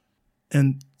weird.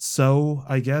 And so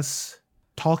I guess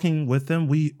talking with them,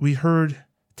 we heard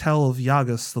tell of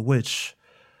Yagas the witch.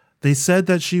 They said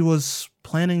that she was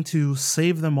planning to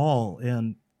save them all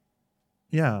and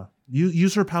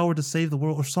use her power to save the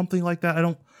world or something like that. I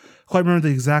don't quite remember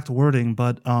the exact wording,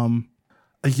 but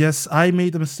I guess I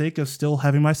made the mistake of still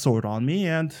having my sword on me,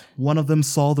 and one of them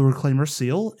saw the Reclaimer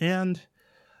seal, and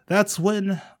that's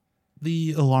when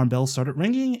the alarm bells started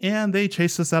ringing, and they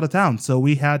chased us out of town. So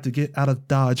we had to get out of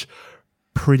Dodge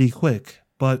pretty quick.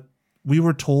 But we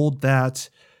were told that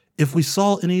if we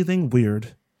saw anything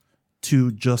weird,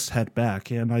 to just head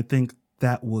back, and I think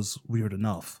that was weird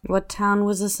enough. What town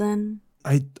was this in?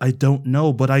 I don't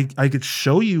know, but I could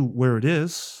show you where it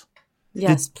is.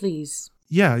 Yes, please.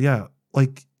 Yeah.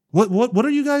 What are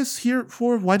you guys here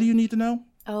for? Why do you need to know?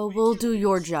 Oh, we'll do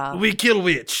your job. We kill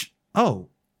witch. Oh.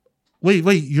 Wait,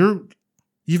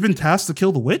 you've been tasked to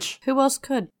kill the witch? Who else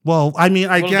could? Well, I mean,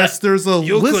 I guess there's a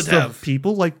list of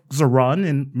people like Zaran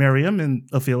and Miriam and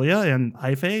Ophelia and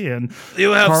Ife and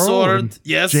you have Carl sword,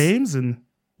 yes. James and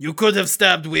you could have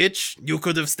stabbed witch.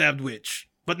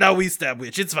 But now we stab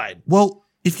witch. It's fine. Well,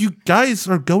 if you guys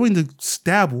are going to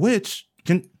stab witch,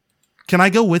 can I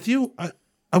go with you?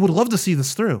 I would love to see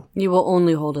this through. You will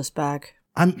only hold us back.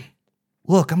 I'm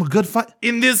a good fight.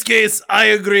 In this case, I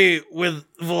agree with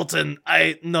Vultan.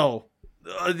 No.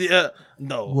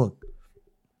 No. Look.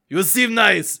 You seem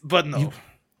nice, but no.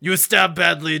 You stab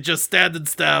badly, just stand and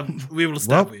stab. We will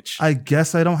stab witch. I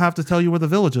guess I don't have to tell you where the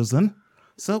village is then.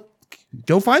 So,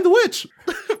 go find the witch.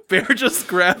 Bear just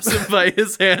grabs him by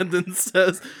his hand and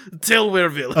says, tell where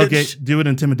village. Okay, do an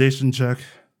intimidation check.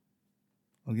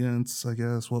 Against, I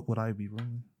guess, what would I be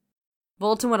rolling?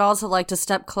 Vultan would also like to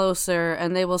step closer,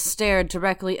 and they will stare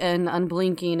directly in,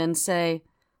 unblinking, and say,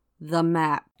 the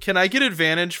map. Can I get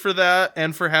advantage for that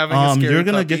and for having a scary you're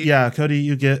gonna puppy? get, Cody,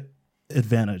 you get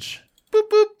advantage. Boop,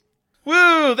 boop.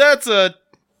 Woo, that's a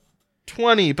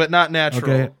 20, but not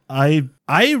natural. Okay,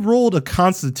 I rolled a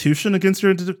Constitution against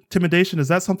your intimidation. Is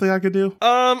that something I could do?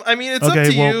 I mean, it's Okay,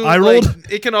 up to well, you. I rolled-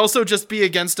 Like, it can also just be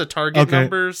against a target Okay.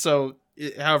 number, so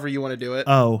however you want to do it.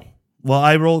 Oh, well,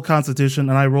 I rolled Constitution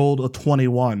and I rolled a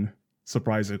 21,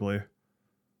 surprisingly.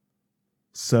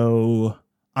 So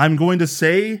I'm going to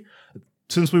say,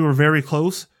 since we were very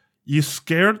close, you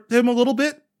scared him a little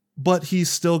bit, but he's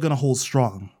still going to hold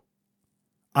strong.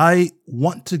 I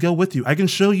want to go with you. I can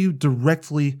show you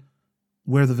directly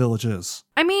where the village is.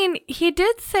 I mean, he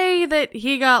did say that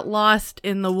he got lost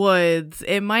in the woods.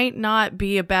 It might not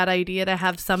be a bad idea to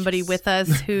have somebody with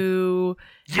us who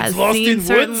has lost seen in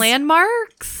certain woods?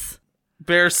 landmarks.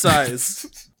 Bear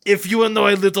size. If you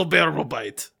annoy little bear will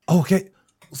bite. Okay,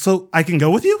 so I can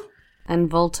go with you? And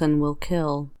Volton will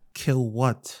kill. Kill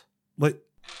what? Wait,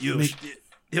 You. Make-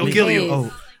 He'll make- kill you.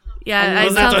 Oh, Yeah,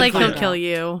 Was it that sounds like he'll unclear? kill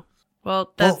you.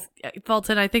 Well, that's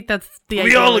Fulton. I think that's the We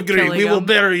idea all of agree. killing We will him.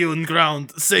 bury you in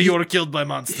ground. Say you were killed by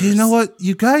monsters. you know what?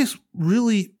 You guys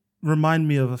really remind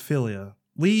me of Ophelia.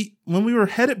 When we were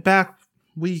headed back,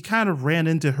 we kind of ran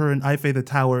into her in Ife the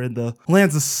Tower in the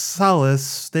lands of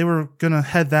Solace. They were gonna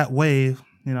head that way,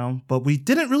 but we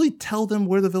didn't really tell them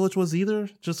where the village was either,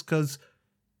 just because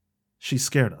she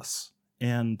scared us.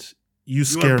 And you You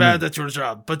scared are bad me. at your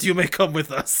job, but you may come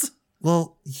with us.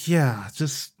 Well, yeah,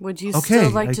 just... Would you Okay,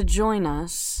 still like I- to join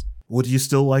us? Would you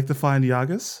still like to find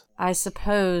Yagas? I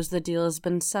suppose the deal has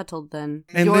been settled then.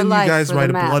 And Your then you life guys for the write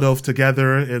a map. blood oath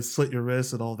together and slit your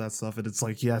wrists and all that stuff. And it's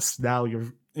like, yes, now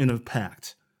you're in a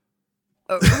pact.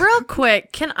 Real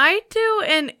quick, can I do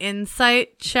an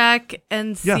insight check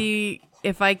and Yeah. see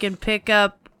if I can pick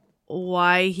up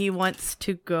why he wants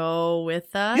to go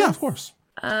with us? Yeah, of course.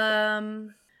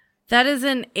 That is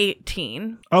an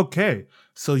 18. Okay,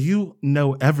 so you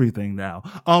know everything now.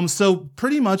 So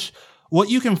pretty much what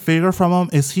you can figure from him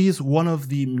is he's one of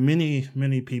the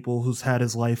many people who's had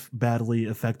his life badly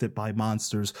affected by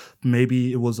monsters.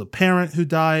 Maybe it was a parent who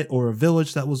died or a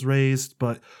village that was raised,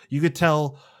 but you could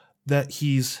tell that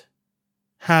he's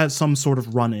had some sort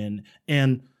of run-in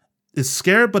and is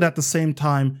scared, but at the same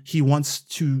time, he wants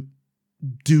to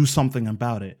do something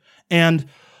about it. And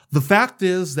the fact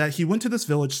is that he went to this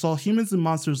village, saw humans and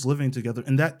monsters living together,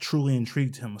 and that truly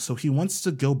intrigued him. So he wants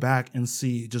to go back and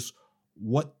see just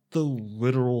what the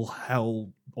literal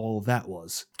hell all of that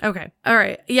was. Okay. All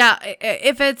right. Yeah.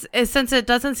 Since it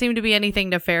doesn't seem to be anything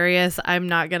nefarious, I'm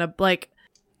not gonna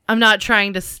I'm not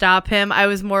trying to stop him. I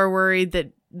was more worried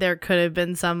that there could have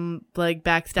been some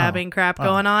backstabbing crap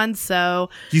going on. So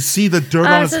You see the dirt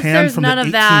on his since hand there's from the none of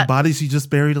 18 that- bodies he just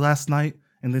buried last night,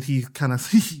 and then he kind of,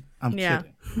 I'm Yeah. kidding.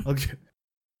 Okay.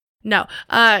 no.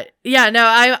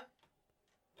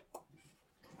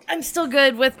 I'm still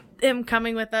good with him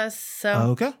coming with us. So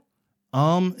Okay.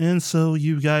 And so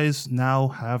you guys now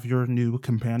have your new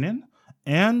companion.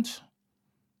 And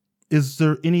is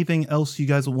there anything else you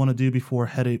guys want to do before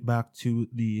heading back to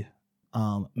the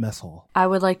mess hall? I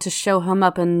would like to show him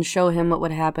up and show him what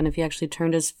would happen if he actually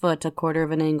turned his foot a quarter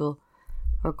of an angle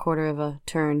or a quarter of a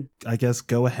turn. I guess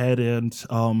go ahead and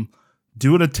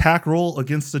do an attack roll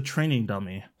against the training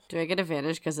dummy. Do I get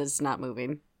advantage because it's not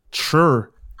moving?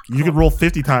 Sure. You can roll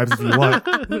 50 times if you want.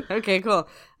 Okay, cool.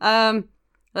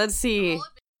 Let's see.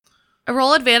 a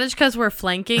roll advantage because we're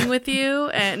flanking with you,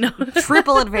 and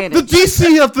Triple The advantage.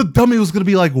 DC of the dummy was going to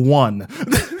be like 1.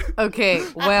 Okay,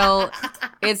 well,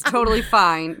 it's totally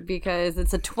fine because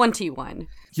it's a 21.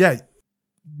 Yeah.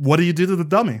 What do you do to the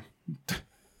dummy?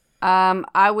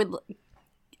 I would.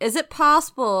 Is it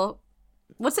possible?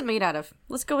 What's it made out of?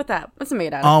 Let's go with that. What's it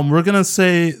made out of? We're gonna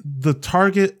say the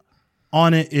target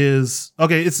on it is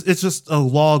okay. It's just a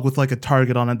log with like a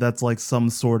target on it that's like some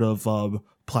sort of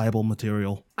pliable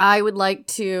material. I would like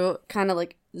to kind of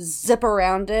like zip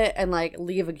around it and like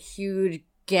leave a huge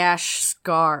gash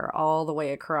scar all the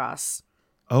way across.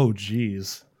 Oh,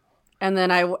 geez. And then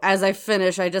as I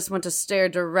finish, I just want to stare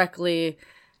directly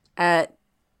at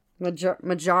Mandarin.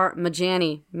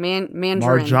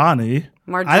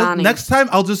 Marjani. Next time,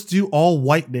 I'll just do all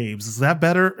white names. Is that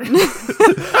better? his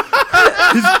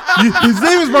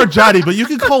name is Marjani, but you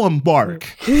can call him Mark.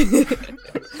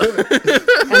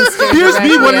 Here's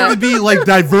me wanting to be like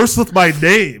diverse with my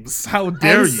names. How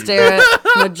dare and you? stare at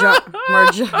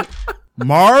Marjani.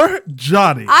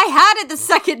 Marjani. I had it the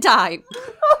second time.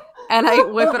 And I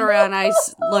whip it around and I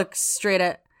look straight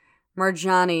at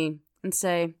Marjani and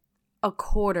say, a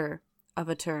quarter of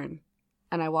a turn.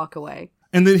 And I walk away.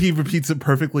 And then he repeats it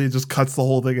perfectly and just cuts the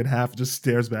whole thing in half and just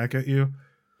stares back at you.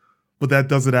 But that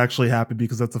doesn't actually happen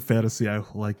because that's a fantasy I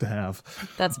like to have.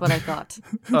 That's what I thought.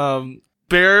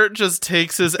 Bear just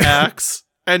takes his axe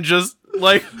and just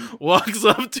like walks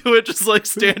up to it, just like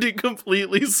standing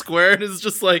completely square, and is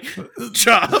just like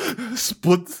chop.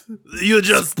 Splits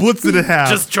Splits it in half.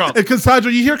 Just chop. And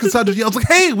Cassandra, you hear Cassandra yell, like,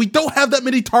 hey, we don't have that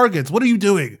many targets. What are you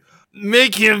doing?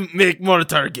 Make him make more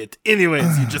target.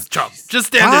 Anyways, you just chop. Just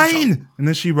stand and chop. Fine. And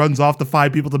then she runs off to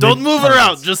find people to Don't make move targets.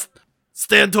 around. Just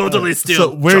stand totally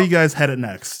still. So where are Chop. you guys headed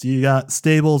next? You got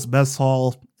stables, mess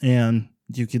hall, and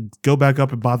you could go back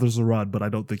up and Bothers the Run, but I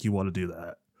don't think you want to do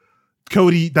that.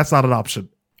 Cody, that's not an option.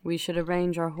 We should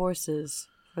arrange our horses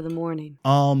for the morning.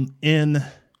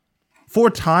 For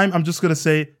time, I'm just gonna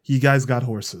say you guys got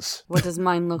horses. What does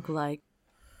mine look like?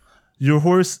 Your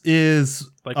horse is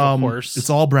Like a horse. It's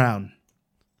all brown.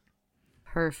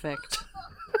 Perfect.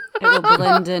 It will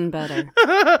blend in better.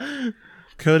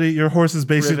 Cody, your horse is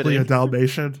basically Riveting. a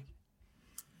Dalmatian.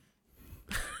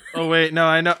 Oh wait, no,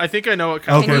 I know. I think I know what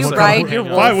kind Can of you horse. ride Hang your on.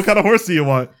 wolf? Fine, what kind of horse do you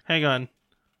want? Hang on.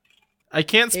 I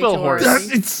can't spell H-O-R-E.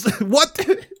 horse. It's what?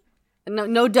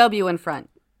 No W in front.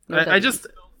 No I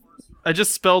W.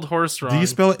 just spelled horse wrong. Do you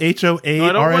spell HOARSE? No,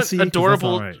 I don't want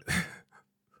adorable- That's not right.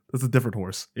 That's a different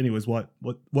horse. Anyways, what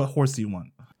horse do you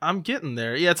want? I'm getting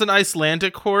there. Yeah, it's an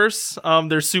Icelandic horse.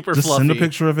 They're super Just fluffy. send a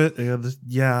picture of it.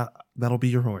 Yeah, that'll be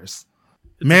your horse.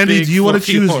 Mandy, big, do you want to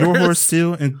fluffy choose your horse. horse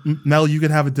too? And Mel, you can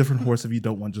have a different horse if you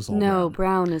don't want just all No,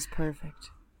 brown. brown is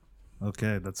perfect.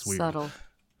 Okay, that's weird. Subtle.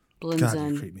 Blends God, you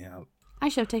in. creep me out. I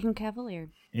should have taken Cavalier.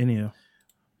 Anyhow.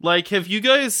 Like, have you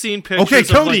guys seen pictures Okay, of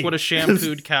Cody! like what a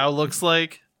shampooed cow looks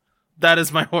like? That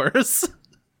is my horse.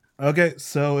 Okay,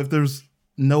 so if there's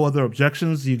no other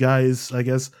objections, you guys, I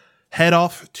guess, head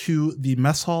off to the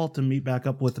mess hall to meet back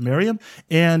up with Miriam,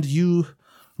 and you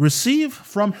receive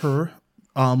from her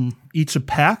each a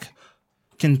pack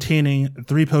containing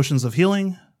 3 potions of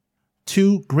healing,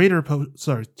 2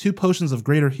 potions of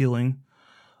greater healing,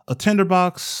 a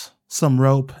tinderbox, some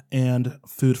rope, and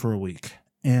food for a week.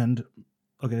 And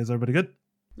okay, is everybody good?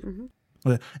 Mm-hmm.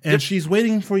 Okay. And she's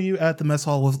waiting for you at the mess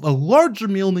hall with a larger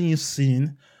meal than you've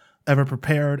seen ever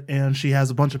prepared, and she has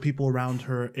a bunch of people around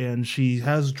her, and she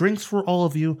has drinks for all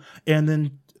of you, and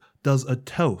then does a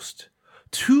toast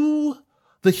to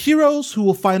the heroes who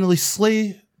will finally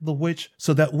slay the witch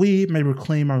so that we may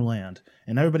reclaim our land.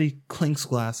 And everybody clinks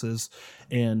glasses,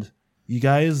 and you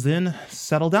guys then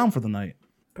settle down for the night.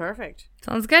 Perfect.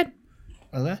 Sounds good.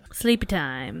 Okay. Sleepy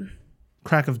time.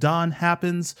 Crack of dawn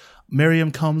happens.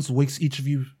 Miriam comes, wakes each of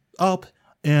you up,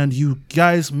 and you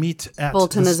guys meet at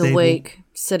Bolton the is stable. awake,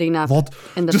 sitting up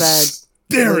in the just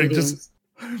bed. staring, waiting. just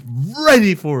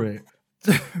ready for it.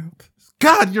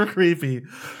 God, you're creepy.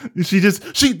 She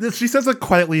says it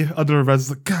quietly under her breath. She's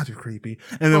like, God, you're creepy,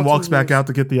 and then walks back out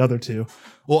to get the other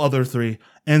 3.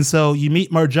 And so you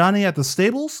meet Marjani at the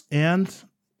stables, and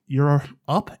you're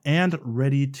up and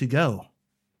ready to go.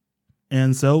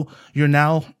 And so you're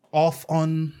now off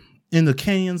in the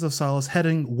canyons of Solace,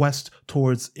 heading west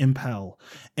towards Impel.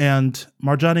 And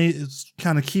Marjani is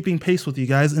kind of keeping pace with you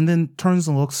guys, and then turns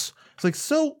and looks. It's like,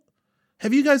 so,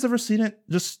 have you guys ever seen it?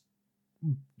 Just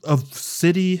a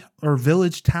city or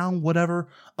village, town, whatever,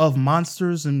 of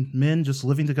monsters and men just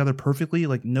living together perfectly,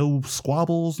 like no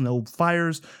squabbles, no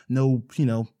fires, no,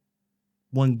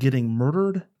 one getting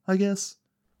murdered, I guess?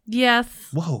 Yes.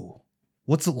 Whoa.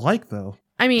 What's it like, though?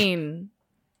 I mean,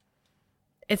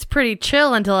 it's pretty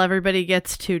chill until everybody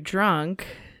gets too drunk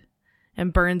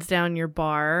and burns down your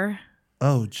bar.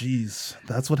 Oh, geez.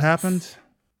 That's what happened?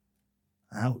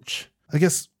 Ouch. I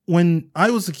guess when I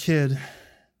was a kid,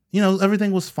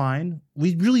 everything was fine.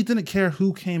 We really didn't care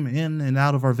who came in and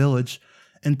out of our village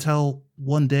until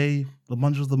one day a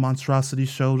bunch of the monstrosities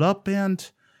showed up, and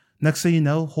next thing you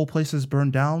know, whole place is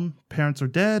burned down, parents are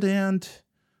dead, and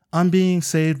I'm being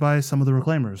saved by some of the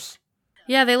reclaimers.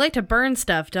 Yeah, they like to burn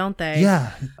stuff, don't they?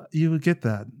 Yeah, you would get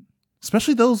that.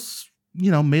 Especially those,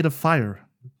 made of fire.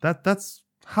 That's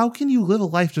how can you live a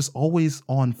life just always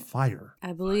on fire?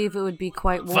 I believe it would be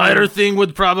quite warm. Fire thing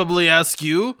would probably ask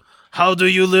you, how do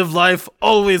you live life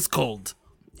always cold?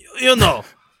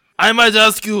 I might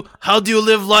ask you, how do you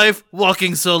live life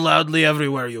walking so loudly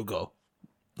everywhere you go?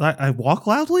 I walk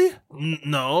loudly?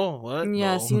 No, what?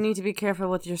 Yes, No. you need to be careful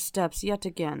with your steps yet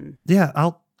again. Yeah,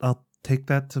 I'll take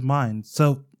that to mind.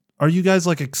 So, are you guys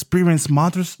like experienced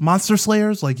monster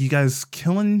slayers? Like you guys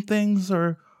killing things,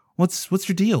 or what's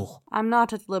your deal? I'm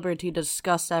not at liberty to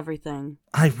discuss everything.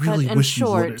 I really But in wish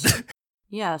short, you would.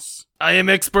 Yes. I am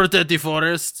expert at the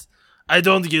forest. I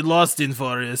don't get lost in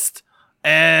forest.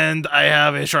 And I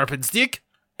have a sharpened stick,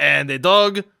 and a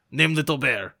dog named Little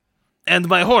Bear. And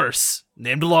my horse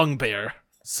named Long Bear.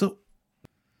 So,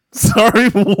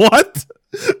 sorry, what?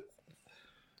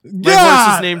 My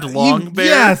horse is named Long Bear?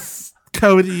 Yes,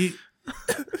 Cody.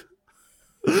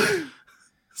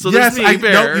 So there's me,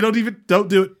 bear. No, don't do it.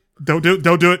 Don't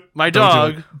do it. My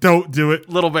Don't dog, Don't do it.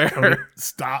 little bear, Okay,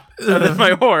 stop. and then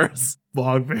my horse,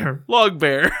 Log bear. log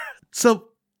bear. So,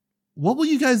 what will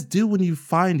you guys do when you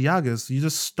find Yagas? You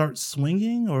just start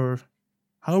swinging, or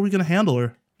how are we going to handle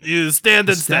her? You stand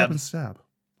and stab. and stab.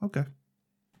 Okay.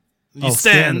 You Oh,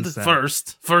 stand and stand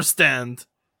stab. first stand,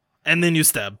 and then you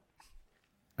stab.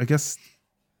 I guess.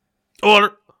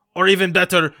 Or even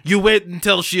better, you wait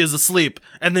until she is asleep,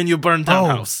 and then you burn down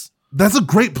Oh. house. That's a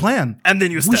great plan. And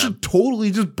then you We stab. should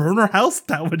totally just burn her house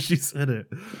down when she's in it.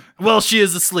 Well, she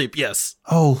is asleep, yes.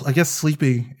 Oh, I guess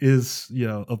sleeping is,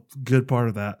 a good part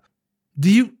of that. Do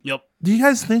you Yep.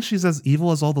 guys think she's as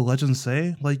evil as all the legends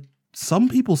say? Like, some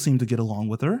people seem to get along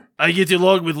with her. I get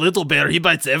along with Little Bear. He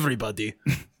bites everybody.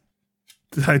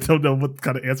 I don't know what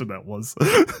kind of answer that was.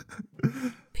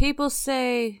 People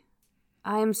say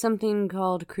I am something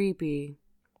called creepy.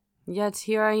 Yet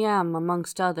here I am,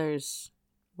 amongst others,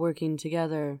 working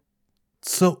together.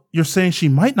 So, you're saying she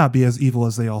might not be as evil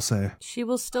as they all say? She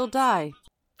will still die.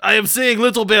 I am saying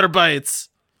Little Bear bites,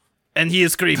 and he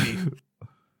is creepy.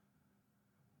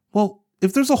 Well,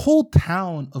 if there's a whole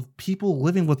town of people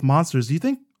living with monsters, do you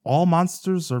think all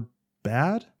monsters are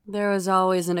bad? There is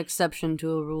always an exception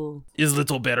to a rule. Is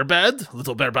Little Bear bad?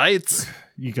 Little Bear bites.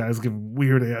 You guys give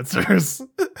weird answers.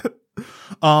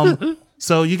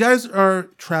 So you guys are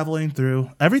traveling through.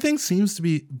 Everything seems to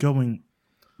be going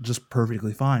just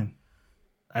perfectly fine.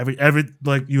 Every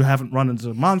like you haven't run into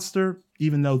a monster,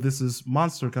 even though this is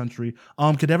monster country.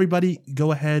 Could everybody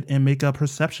go ahead and make a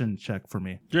perception check for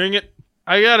me? Dang it.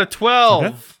 I got a 12.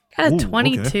 Okay. Got a Ooh,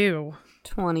 22.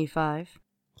 25.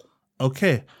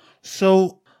 Okay,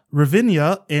 so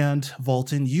Ravinia and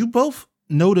Volton, you both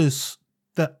notice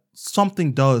that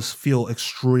something does feel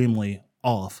extremely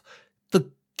off.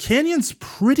 The canyon's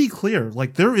pretty clear.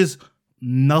 Like, there is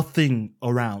nothing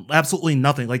around. Absolutely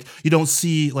nothing. Like, you don't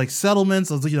see, like,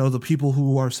 settlements of, the people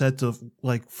who are said to,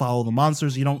 like, follow the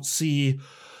monsters. You don't see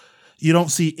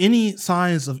any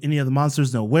signs of any of the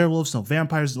monsters. No werewolves, no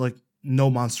vampires, like, no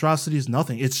monstrosities,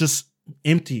 nothing. It's just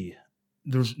empty.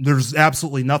 There's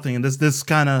absolutely nothing. And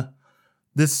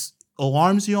this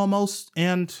alarms you almost.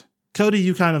 And Cody,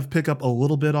 you kind of pick up a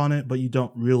little bit on it, but you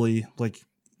don't really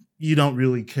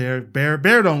care.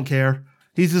 Bear don't care.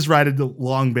 He's just riding the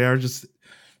long bear, just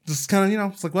kind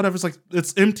of, it's like whatever. It's like,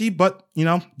 it's empty, but you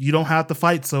don't have to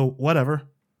fight, so whatever.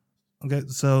 Okay,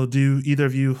 so do either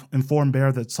of you inform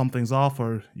Bear that something's off,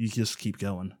 or you just keep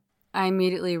going? I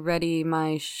immediately ready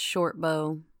my short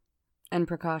bow and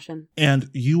precaution. And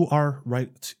you are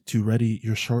right to ready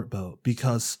your short bow,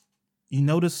 because you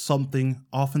notice something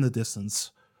off in the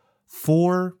distance.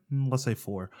 Four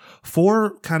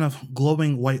kind of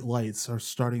glowing white lights are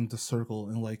starting to circle,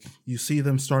 and like you see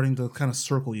them starting to kind of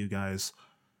circle you guys.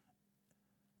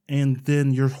 And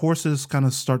then your horses kind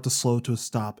of start to slow to a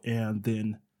stop and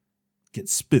then get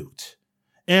spooked.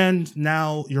 And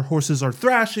now your horses are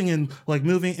thrashing and like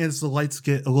moving as the lights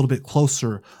get a little bit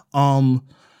closer.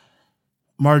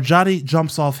 Marjani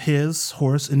jumps off his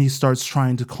horse and he starts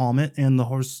trying to calm it. And the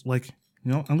horse, like,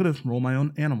 I'm going to roll my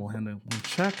own animal handling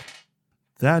check.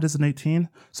 That is an 18.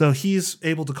 So he's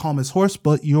able to calm his horse,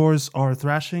 but yours are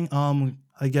thrashing.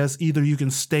 I guess either you can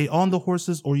stay on the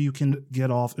horses or you can get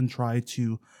off and try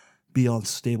to be on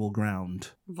stable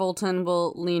ground. Volton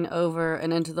will lean over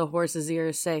and into the horse's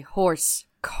ear say, "Horse,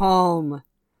 calm."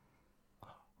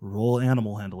 Roll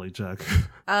animal handling check.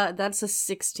 That's a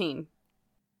 16.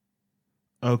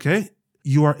 Okay.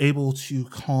 You are able to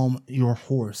calm your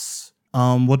horse.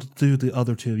 What do the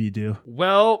other two of you do?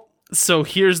 Well, so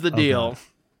here's the deal. God.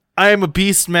 I am a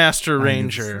Beastmaster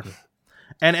Ranger.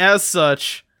 And as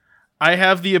such, I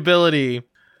have the ability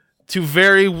to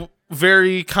very,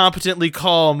 very competently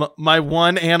calm my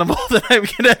one animal that I'm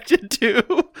connected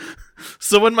to.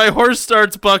 So when my horse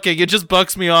starts bucking, it just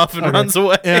bucks me off and runs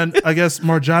away. And I guess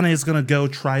Marjani is going to go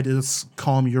try to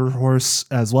calm your horse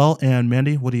as well. And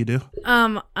Mandy, what do you do?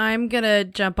 I'm gonna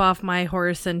jump off my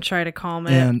horse and try to calm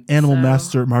it. And Animal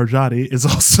Master Marjani is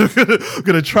also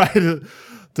going to try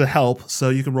to help. So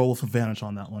you can roll with advantage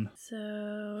on that one.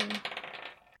 So,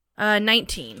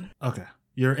 19. Okay.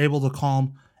 You're able to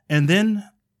calm. And then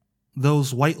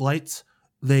those white lights,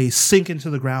 they sink into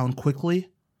the ground quickly.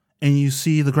 And you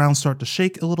see the ground start to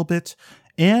shake a little bit.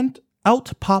 And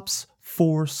out pops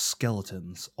 4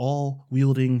 skeletons, all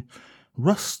wielding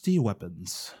rusty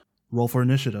weapons. Roll for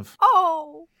initiative.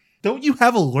 Oh! Don't you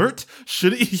have alert?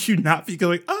 Shouldn't you not be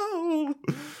going, oh?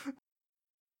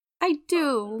 I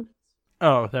do.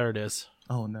 Oh, there it is.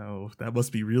 Oh no, that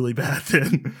must be really bad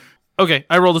then. Okay,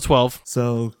 I rolled a 12.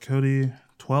 So, Cody,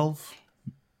 12.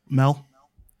 Mel?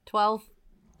 12.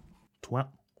 12.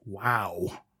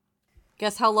 Wow.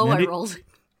 Guess how low Mandy? I rolled.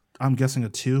 I'm guessing a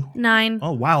 2. 9.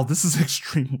 Oh, wow. This is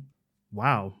extreme.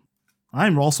 Wow.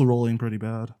 I'm also rolling pretty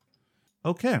bad.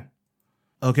 Okay.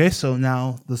 Okay, so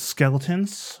now the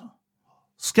skeletons.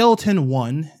 Skeleton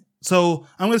 1. So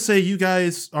I'm going to say you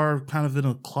guys are kind of in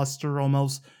a cluster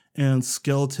almost, and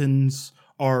skeletons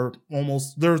are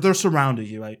almost, they're surrounding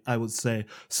you, I would say.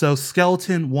 So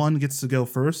skeleton 1 gets to go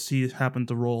first. He happened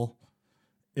to roll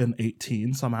an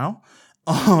 18 somehow.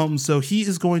 So he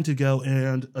is going to go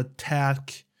and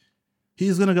attack.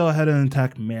 He's going to go ahead and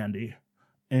attack Mandy.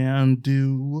 And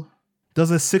does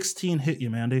a 16 hit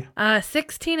you, Mandy?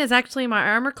 16 is actually my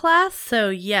armor class, so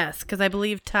yes, because I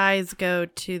believe ties go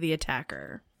to the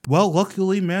attacker. Well,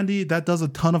 luckily, Mandy, that does a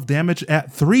ton of damage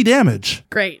at 3 damage.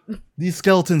 Great. These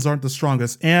skeletons aren't the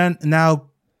strongest. And now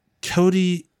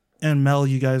Cody and Mel,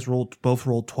 you guys both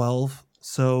rolled 12.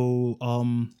 So,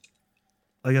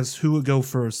 I guess who would go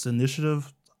first?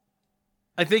 Initiative?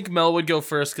 I think Mel would go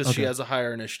first because she Okay. has a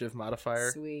higher initiative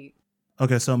modifier. Sweet.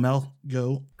 Okay, so Mel,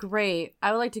 go. Great.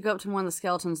 I would like to go up to one of the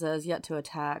skeletons that has yet to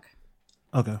attack.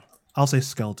 Okay. I'll say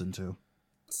skeleton too.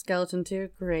 Skeleton 2?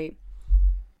 Great.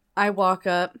 I walk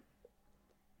up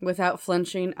without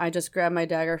flinching. I just grab my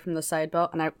dagger from the side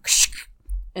belt and I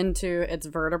into its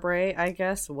vertebrae, I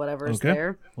guess, whatever's Okay.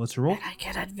 there. What's your roll? And I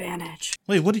get advantage.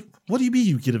 Wait, what do you mean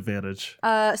you get advantage?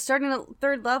 Starting at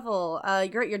 3rd level,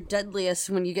 you're at your deadliest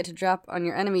when you get to drop on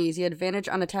your enemies. You have advantage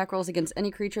on attack rolls against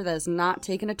any creature that has not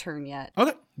taken a turn yet.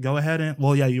 Okay. Go ahead and,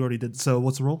 well, yeah, you already did. So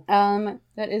what's the roll?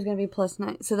 That is going to be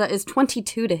 +9. So that is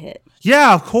 22 to hit.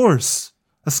 Yeah, of course.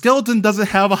 A skeleton doesn't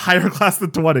have a higher class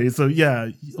than 20, so yeah,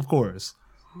 of course.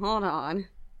 Hold on.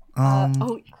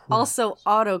 Also,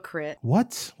 auto crit.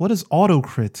 what? What is auto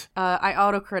crit? I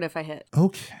auto crit if I hit.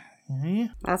 Okay.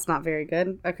 That's not very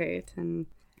good. Okay, 10.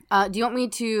 Do you want me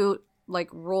to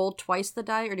roll twice the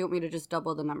die, or do you want me to just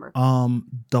double the number?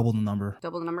 Double the number.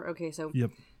 Double the number. Okay, so Yep.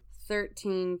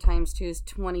 13 times 2 is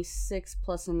 26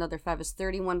 plus another 5 is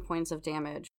 31 points of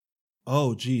damage.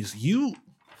 Oh, geez. You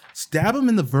stab him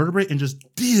in the vertebrae and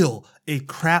just deal a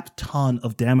crap ton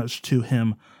of damage to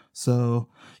him. So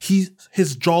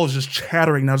his jaw is just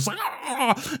chattering now, just like,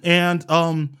 "Ah!" And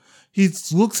he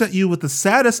looks at you with the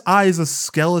saddest eyes a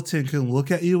skeleton can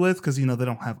look at you with, because they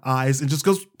don't have eyes, and just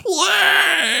goes,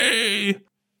 "Play!"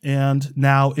 And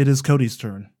now it is Cody's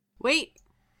turn. Wait.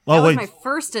 Oh, That was wait. my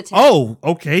first attack. Oh,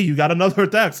 okay. You got another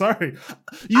attack. Sorry.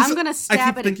 I'm going to I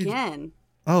stab keep it thinking- again.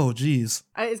 Oh, geez.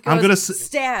 It's I'm gonna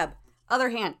stab. Other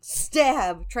hand.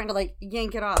 Stab. Trying to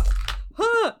yank it off.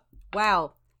 Huh.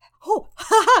 Wow. Oh.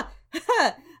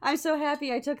 I'm so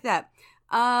happy I took that.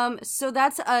 So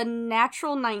that's a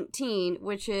natural 19,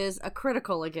 which is a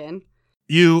critical again.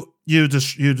 You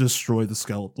destroy the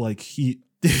skeleton. Like he.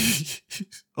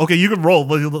 Okay, you can roll.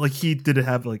 Like he didn't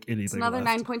have anything. It's another left.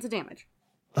 9 points of damage.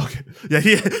 Okay. Yeah.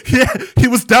 He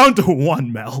was down to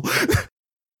 1, Mel.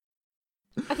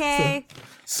 Okay.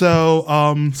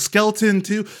 So skeleton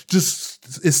 2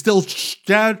 just is still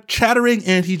chattering,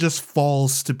 and he just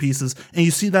falls to pieces. And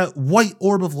you see that white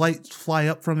orb of light fly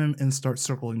up from him and start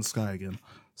circling the sky again.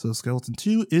 So skeleton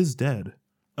 2 is dead.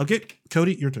 Okay,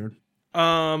 Cody, your turn.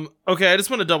 Okay, I just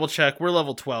want to double check. We're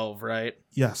level 12, right?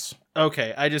 Yes.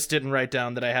 Okay, I just didn't write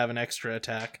down that I have an extra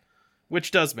attack,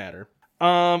 which does matter.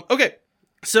 Okay,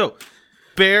 so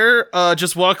Bear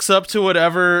just walks up to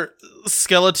whatever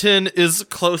skeleton is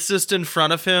closest in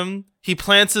front of him. He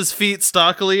plants his feet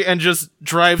stockily and just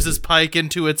drives his pike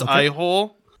into its eye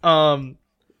hole. And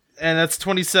that's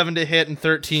 27 to hit and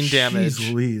 13 damage.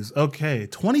 Jeez Louise. Okay,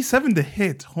 27 to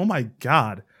hit. Oh my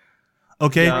god.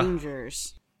 Okay. Yeah.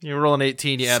 Rangers. You roll an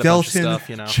 18, you add Skeleton a bunch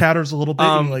of stuff, chatters a little bit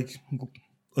and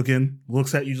again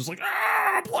looks at you just like,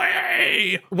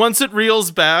 play. Once it reels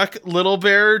back, Little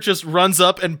Bear just runs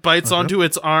up and bites onto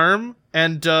its arm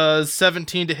and does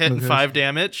 17 to hit and 5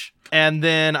 damage. And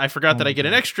then I forgot that I get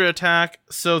an extra attack.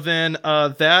 So then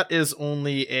that is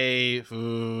only a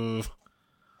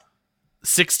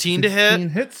 16 to hit. 16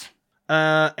 hits.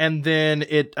 And then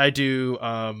I do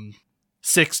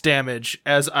 6 damage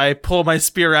as I pull my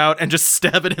spear out and just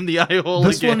stab it in the eye hole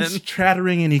This again. one's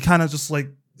chattering, and he kind of just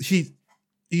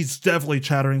he's definitely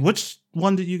chattering. Which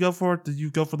one did you go for? Did you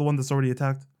go for the one that's already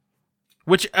attacked?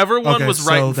 Whichever one Okay, was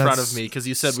right so in front that's of me, because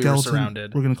you said we were Skeleton-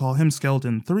 surrounded. We're gonna call him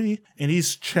Skeleton 3, and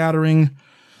he's chattering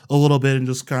a little bit and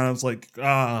just kind of like,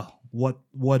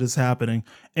 what is happening?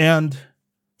 And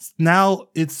now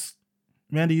it's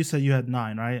Mandy. You said you had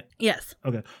 9, right? Yes.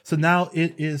 Okay, so now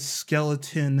it is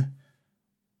Skeleton.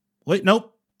 Wait,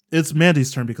 nope. It's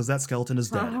Mandy's turn because that skeleton is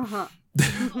dead.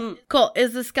 Cool.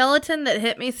 Is the skeleton that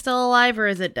hit me still alive, or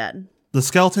is it dead? The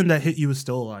skeleton that hit you is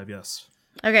still alive, yes.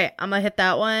 Okay, I'm gonna hit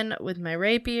that one with my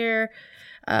rapier.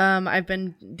 I've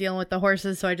been dealing with the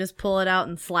horses, so I just pull it out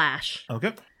and slash.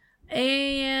 Okay.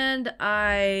 And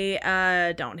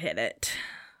I don't hit it.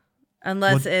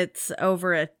 Unless it's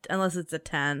a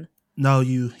 10. No,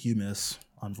 you miss,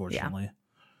 unfortunately. Yeah.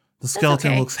 The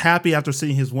skeleton looks happy after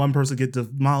seeing his one person get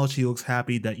demolished. He looks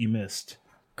happy that you missed.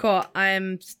 Cool.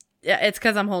 It's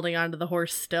because I'm holding on to the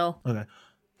horse still. Okay.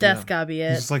 That's gotta be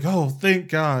it. He's just like, oh, thank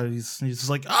God. He's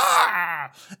just like,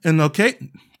 ah! And okay,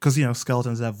 because,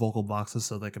 skeletons have vocal boxes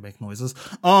so they can make noises.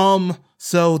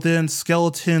 So then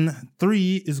skeleton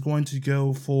 3 is going to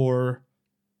go for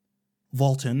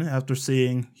Volton after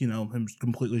seeing, him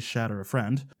completely shatter a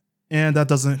friend. And that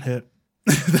doesn't hit.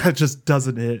 That just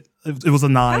doesn't hit. It was a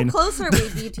 9. How close are we,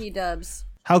 BT Dubs?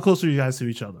 How close are you guys to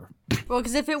each other? Well,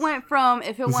 because if it went from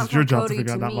Cody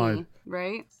to me, mine.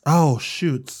 Right? Oh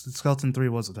shoot! Skeleton 3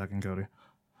 was attacking Cody.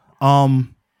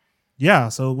 Yeah.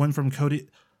 So it went from Cody.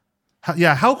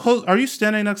 How close are you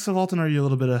standing next to Volton? Or are you a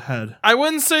little bit ahead? I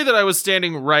wouldn't say that I was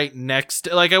standing right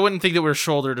next. Like I wouldn't think that we're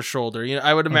shoulder to shoulder.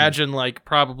 I would imagine like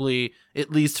probably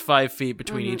at least 5 feet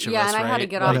between each of us. Yeah, and I had to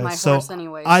get off my horse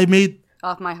anyway. I made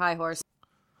off my high horse.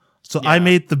 So I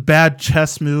made the bad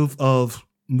chess move of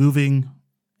moving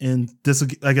and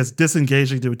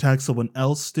disengaging to attack someone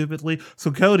else stupidly. So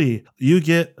Cody, you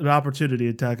get an opportunity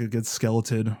to attack against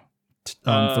Skeleton 3.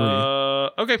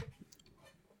 Okay.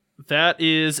 That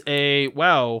is a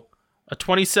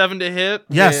 27 to hit.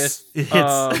 Yes, it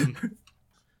hits.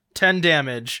 10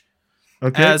 damage.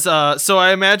 Okay. So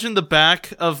I imagine the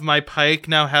back of my pike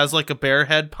now has like a bear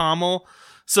head pommel.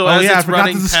 So I it's forgot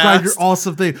to describe your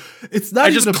awesome thing. It's not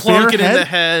even a bear head. I just clunk it in the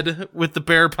head with the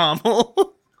bear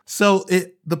pommel. So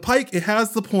the pike, it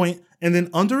has the point, and then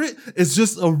under it is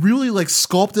just a really like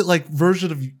sculpted like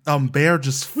version of bear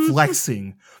just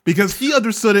flexing because he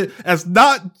understood it as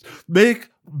not make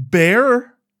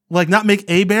bear, like not make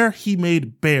a bear. He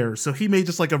made bear, so he made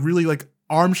just like a really like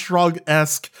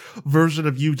Armstrong-esque version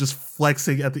of you just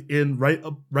flexing at the end,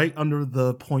 right under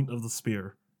the point of the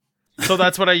spear. So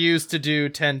that's what I used to do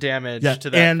 10 damage to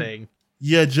that thing.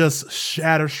 Yeah, just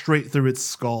shatter straight through its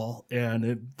skull,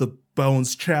 and the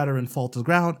bones chatter and fall to the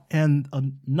ground, and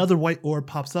another white orb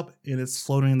pops up, and it's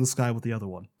floating in the sky with the other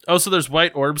one. Oh, so there's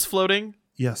white orbs floating?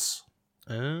 Yes.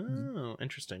 Oh,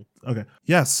 interesting. Okay.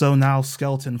 Yeah, so now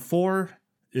Skeleton 4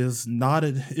 is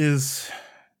an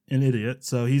idiot,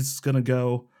 so he's going to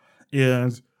go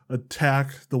and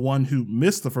attack the one who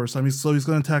missed the first time. So he's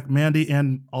going to attack Mandy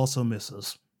and also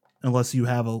misses. Unless you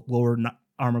have a lower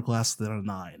armor class than a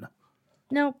 9.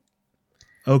 Nope.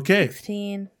 Okay.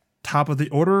 16. Top of the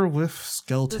order with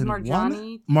Skeleton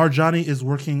 1. Marjani is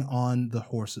working on the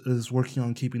horses. Is working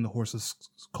on keeping the horses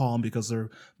calm because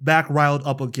they're back riled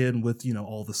up again with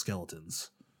all the skeletons.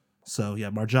 So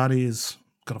yeah, Marjani is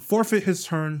gonna forfeit his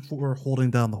turn for holding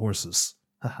down the horses.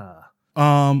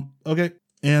 Haha. Okay.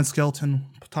 And Skeleton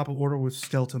top of order with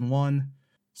Skeleton 1.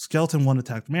 Skeleton 1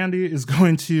 attacked Mandy, is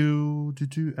going to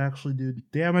actually do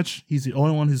damage. He's the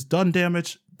only one who's done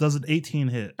damage. Does an 18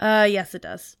 hit? Yes, it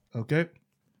does. Okay.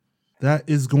 That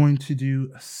is going to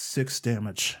do 6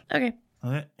 damage. Okay.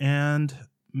 And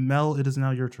Mel, it is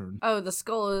now your turn. Oh, the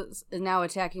skull is now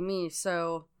attacking me,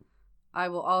 so I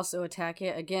will also attack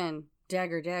it again.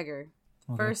 Dagger.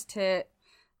 Okay. First hit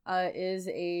is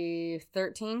a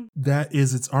 13. That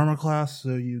is its armor class, so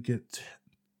you get...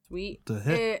 Sweet. The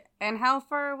hit. And how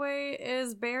far away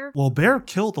is Bear? Well, Bear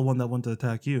killed the one that went to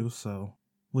attack you, so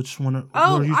which one?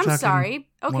 Oh, I'm sorry.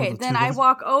 Okay, then I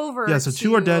walk over. Yeah, so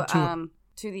 2 are dead. 2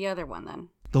 to the other one then.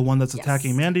 The one that's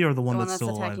attacking Mandy, or the one that's still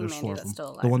alive? There's 4 of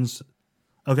them. The one's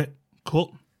okay.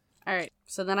 Cool. All right,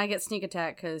 so then I get sneak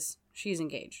attack because she's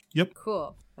engaged. Yep.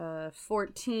 Cool.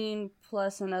 14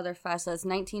 plus another 5, so that's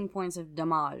 19 points of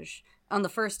damage on the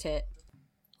first hit.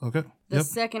 Okay. The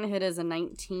second hit is a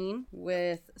 19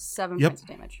 with 7 points of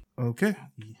damage. Okay.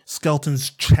 Skeleton's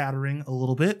chattering a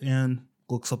little bit and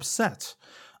looks upset.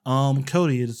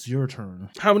 Cody, it's your turn.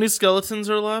 How many skeletons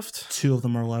are left? 2 of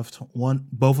them are left.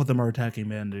 Both of them are attacking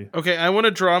Mandy. Okay, I want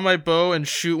to draw my bow and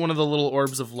shoot one of the little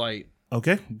orbs of light.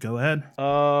 Okay, go ahead.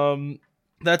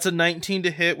 That's a 19 to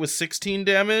hit with 16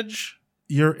 damage.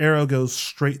 Your arrow goes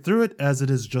straight through it as it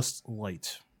is just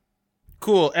light.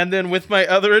 Cool. And then with my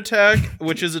other attack,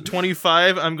 which is a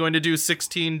 25, I'm going to do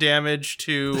 16 damage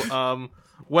to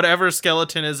whatever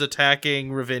skeleton is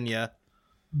attacking Ravinia.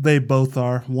 They both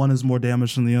are. One is more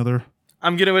damaged than the other.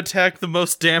 I'm going to attack the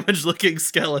most damaged looking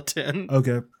skeleton.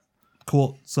 Okay.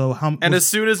 Cool. So as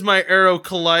soon as my arrow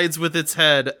collides with its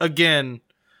head, again,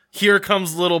 here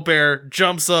comes Little Bear,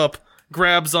 jumps up,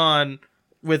 grabs on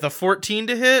with a 14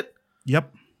 to hit.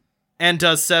 Yep. And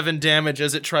does 7 damage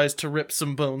as it tries to rip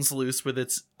some bones loose with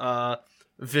its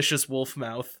vicious wolf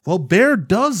mouth. Well,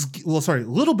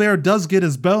 Little Bear does get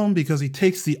his bone because he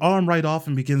takes the arm right off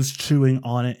and begins chewing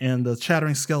on it, and the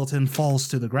chattering skeleton falls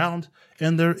to the ground,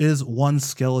 and there is one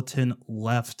skeleton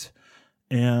left.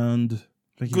 And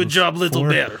I think it Good was job, Little 4.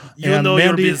 Bear. You And know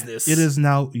Mandy, your business. It is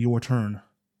now your turn.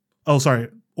 Oh, sorry.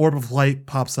 Orb of Light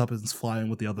pops up and is flying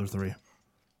with the other 3.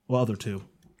 Well, other 2.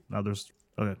 Now there's...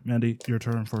 Okay, Mandy, your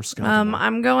turn for skeleton.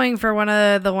 I'm going for one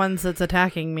of the ones that's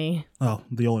attacking me. Oh,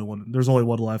 the only one. There's only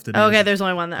one left. Okay, there's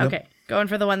only one. Yep. Okay, going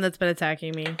for the one that's been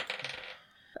attacking me.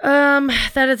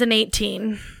 That is an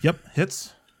 18. Yep,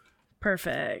 hits.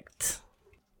 Perfect.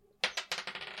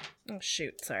 Oh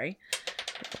shoot, sorry.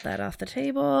 Put that off the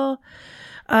table.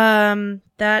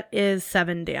 That is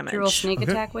 7 damage. Did you roll sneak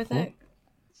Okay, attack with cool. it?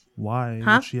 Why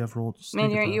Huh? would she have rolled sneak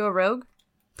Mandy, aren't attack? you a rogue?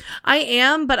 I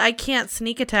am, but I can't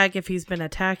sneak attack if he's been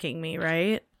attacking me,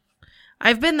 right?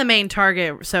 I've been the main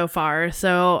target so far,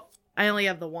 so I only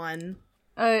have the one.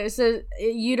 It says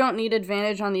you don't need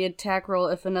advantage on the attack roll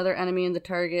if another enemy in the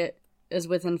target is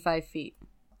within 5 feet.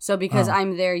 So because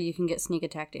I'm there, you can get sneak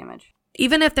attack damage.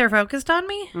 Even if they're focused on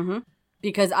me? Mm-hmm.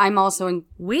 Because I'm also in...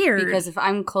 Weird. Because if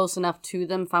I'm close enough to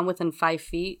them, if I'm within 5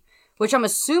 feet, which I'm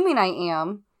assuming I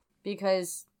am,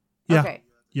 because... Yeah. Okay.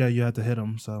 Yeah, you had to hit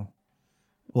him, so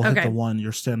we'll hit Okay. the one.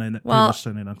 You're standing pretty Well- much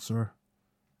standing next to her.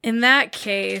 In that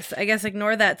case, I guess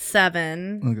ignore that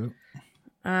 7. Okay.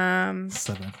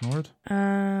 7 ignored.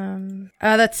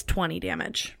 That's 20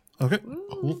 damage. Okay.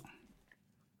 Cool.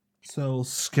 So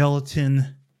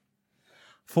skeleton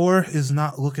 4 is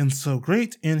not looking so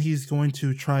great, and he's going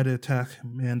to try to attack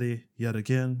Mandy yet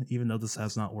again, even though this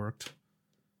has not worked.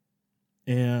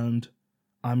 And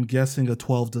I'm guessing a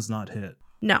 12 does not hit.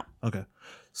 No. Okay.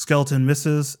 Skeleton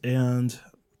misses, and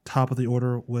top of the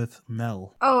order with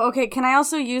Mel. Oh, okay. Can I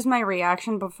also use my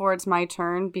reaction before it's my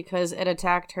turn because it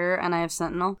attacked her and I have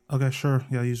Sentinel? Okay, sure.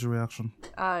 Yeah, use your reaction.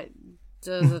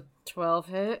 Does a 12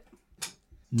 hit?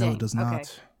 No, Dang, it does not. okay.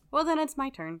 Well, then it's my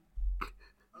turn.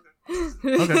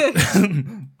 Okay.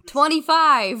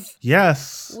 25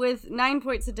 Yes. with 9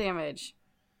 points of damage.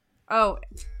 Oh,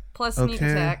 plus sneak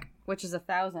Okay. attack, which is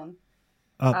 1,000.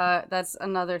 That's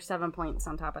another 7 points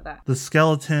on top of that. The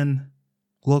skeleton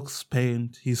looks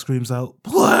pained. He screams out,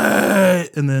 "Play!"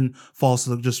 and then falls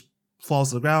to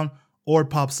the ground. Orb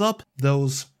pops up.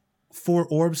 Those 4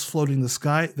 orbs floating in the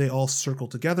sky, they all circle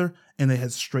together and they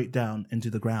head straight down into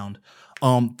the ground.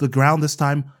 The ground this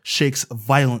time shakes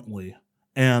violently,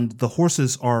 and the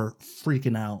horses are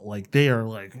freaking out. Like they are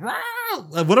like, "Rah!"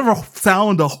 Whatever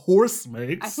sound a horse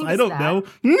makes. think I it's don't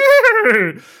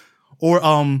know. Or,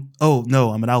 oh no,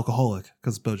 I'm an alcoholic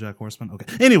because BoJack Horseman. Okay.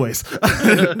 Anyways,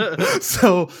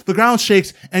 so the ground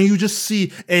shakes and you just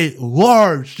see a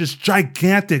large, just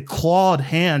gigantic clawed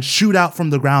hand shoot out from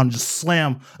the ground, and just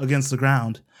slam against the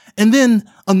ground. And then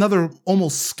another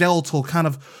almost skeletal kind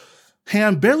of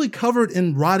hand, barely covered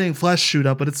in rotting flesh, shoot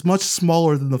up, but it's much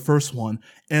smaller than the first one.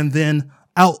 And then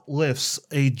out lifts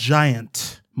a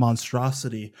giant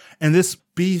monstrosity. And this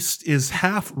beast is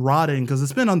half rotting because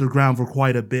it's been underground for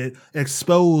quite a bit,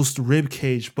 exposed rib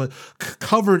cage, but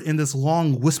covered in this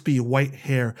long wispy white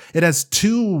hair. It has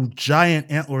 2 giant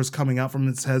antlers coming out from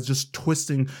its head, just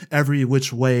twisting every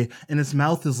which way, and its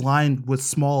mouth is lined with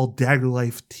small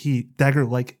dagger-like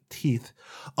teeth.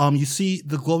 You see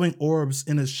the glowing orbs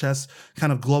in its chest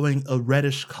kind of glowing a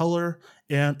reddish color,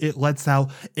 and it lets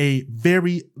out a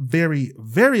very, very,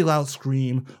 very loud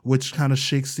scream, which kind of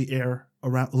shakes the air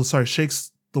around,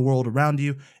 shakes the world around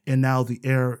you, and now the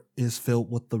air is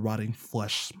filled with the rotting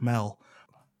flesh smell.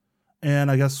 And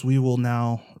I guess we will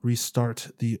now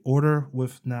restart the order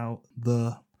with now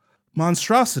the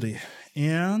monstrosity.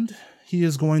 And he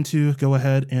is going to go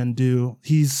ahead and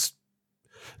he's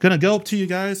going to go up to you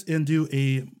guys and do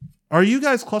are you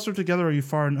guys clustered together? Are you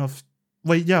far enough?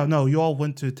 Wait, yeah, no, you all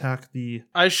went to attack the...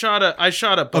 I shot a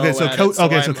bow Okay, so at it, so so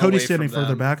I'm Cody's away standing from further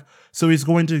them. back. So he's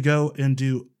going to go and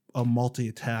do a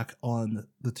multi-attack on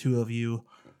the 2 of you,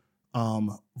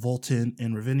 Volton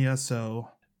and Ravinia. So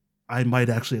I might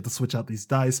actually have to switch out these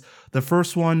dice. The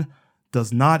first one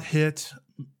does not hit.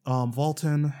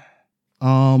 Volton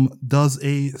does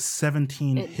a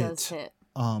 17 It hit. does hit.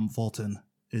 Volton,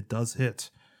 it does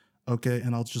hit. Okay,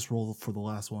 and I'll just roll for the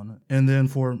last one. And then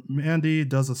for Mandy,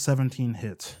 does a 17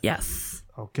 hit. Yes.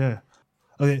 Okay,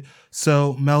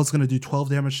 so Mel's going to do 12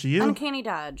 damage to you. Uncanny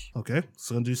dodge. Okay,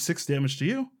 so going to do 6 damage to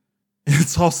you.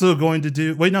 It's also going to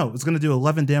do... Wait, no, it's going to do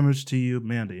 11 damage to you,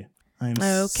 Mandy. I'm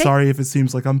Okay. sorry if it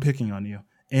seems like I'm picking on you.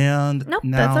 And Nope,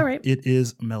 now that's all right. it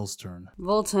is Mel's turn.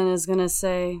 Volton is gonna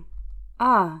say,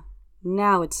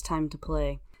 now it's time to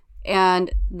play.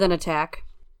 And then attack.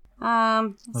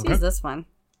 Let's Okay. use this one.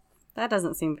 That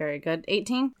doesn't seem very good.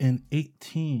 18? And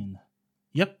 18.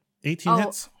 Yep, 18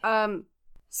 hits.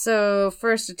 So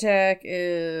first attack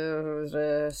is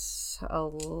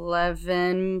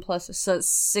 11 plus, so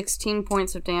 16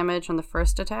 points of damage on the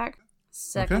first attack.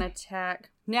 Second attack,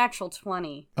 natural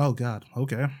 20. Oh, God.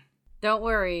 Okay. Don't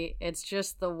worry, it's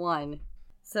just the one.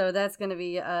 So that's going to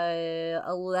be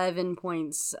 11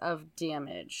 points of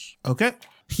damage. Okay.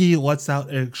 He lets out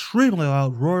an extremely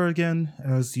loud roar again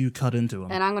as you cut into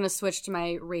him. And I'm going to switch to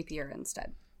my rapier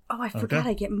instead. Oh, I forgot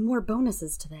I get more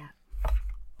bonuses to that.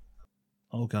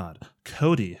 Oh, God.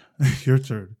 Cody, your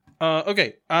turn.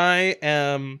 Okay, I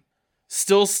am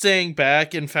still staying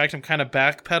back. In fact, I'm kind of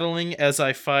backpedaling as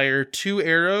I fire 2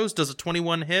 arrows. Does a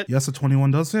 21 hit? Yes, a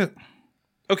 21 does hit.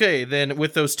 Okay, then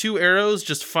with those 2 arrows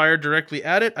just fired directly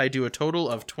at it, I do a total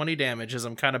of 20 damage as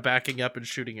I'm kind of backing up and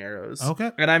shooting arrows.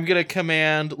 Okay. And I'm going to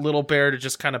command Little Bear to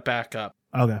just kind of back up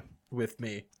Okay. with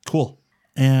me. Cool.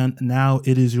 And now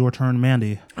it is your turn,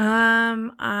 Mandy.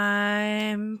 I'm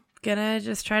gonna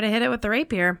just try to hit it with the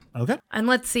rapier. Okay. And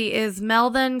let's see, is Mel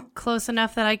then close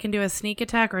enough that I can do a sneak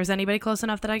attack, or is anybody close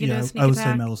enough that I can do a sneak I would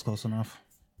attack? say Mel is close enough.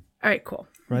 All right, cool.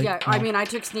 Right? Yeah, I mean, I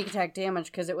took sneak attack damage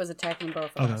because it was attacking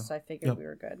both of us, so I figured we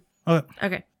were good. Okay.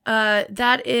 Okay.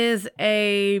 That is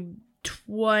a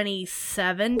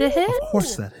 27 to hit. Of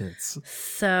course that hits.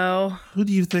 So, Who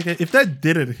do you think? If that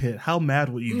didn't hit, how mad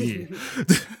would you be?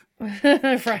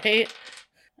 right.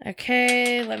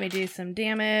 Okay, let me do some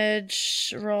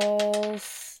damage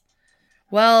rolls.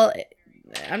 Well,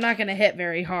 I'm not going to hit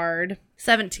very hard.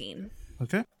 17.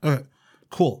 Okay. Okay.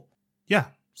 Cool. Yeah.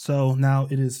 So now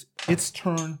it is its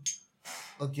turn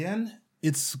again.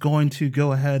 It's going to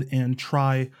go ahead and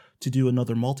try to do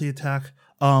another multi-attack.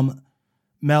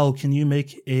 Mel, can you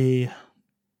make a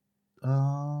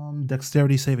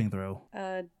dexterity saving throw?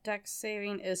 Dex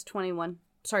saving is 21.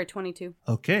 Sorry, 22.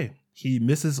 Okay. He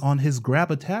misses on his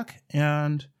grab attack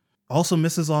and also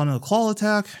misses on a claw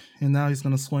attack. And now he's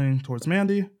going to swing towards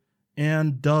Mandy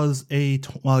and does a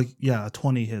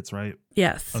 20 hits, right?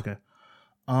 Yes. Okay.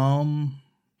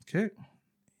 Okay.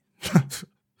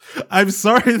 I'm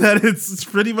sorry that it's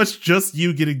pretty much just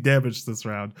you getting damaged this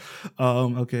round.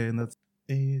 Okay, and that's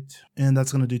 8. And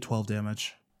that's going to do 12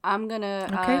 damage. I'm going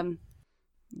to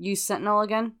use Sentinel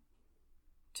again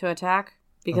to attack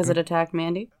because it attacked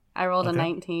Mandy. I rolled a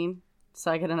 19,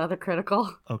 so I get another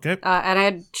critical. Okay. And I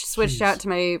had switched out to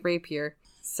my rapier,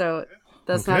 so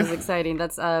that's not as exciting.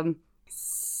 That's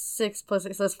 6 plus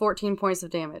 6, so that's 14 points of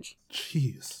damage.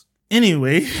 Jeez.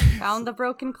 Anyway. Found the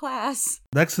broken class.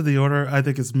 Next to the order, I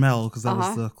think it's Mel, because that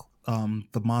was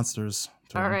the monster's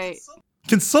turn. All right.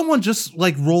 Can someone just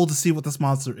roll to see what this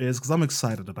monster is? Because I'm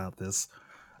excited about this.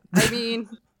 I mean...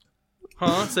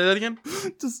 Huh? Say that again?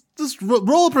 Just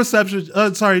roll a perception.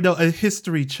 A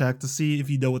history check to see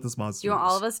if you know what this monster is. Do you want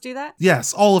all of us to do that?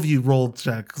 Yes, all of you roll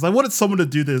check because I wanted someone to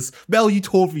do this. Mel, you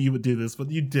told me you would do this,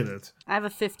 but you didn't. I have a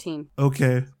 15.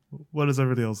 Okay. What does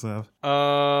everybody else have?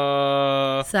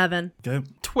 7. Okay.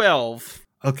 12.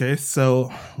 Okay,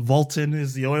 so Volton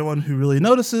is the only one who really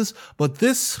notices, but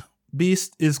this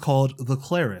beast is called the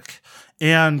Cleric,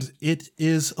 and it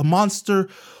is a monster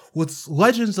with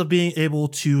legends of being able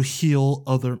to heal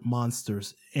other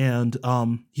monsters. And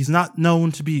he's not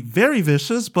known to be very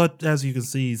vicious, but as you can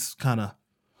see, he's kind of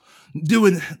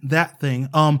doing that thing.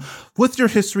 With your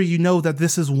history, you know that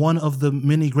this is one of the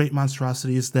many great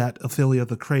monstrosities that Ophelia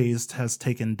the Crazed has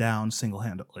taken down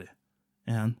single-handedly.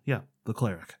 And yeah, the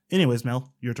Cleric. Anyways,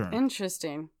 Mel, your turn.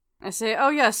 Interesting. I say, oh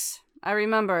yes, I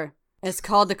remember. It's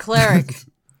called the Cleric.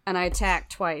 And I attack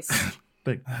twice.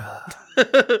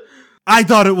 I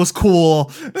thought it was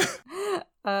cool.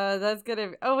 That's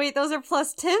gonna... Oh wait, those are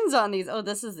plus 10s on these. Oh,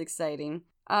 this is exciting.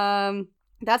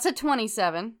 That's a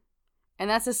 27. And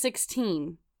that's a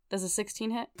 16. Does a 16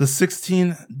 hit? The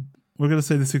 16, we're going to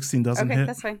say the 16 doesn't hit. Okay,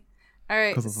 that's fine. All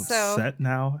right, because it's so set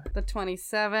now. The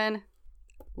 27.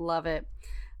 Love it.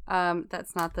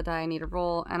 That's not the die I need to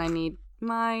roll, and I need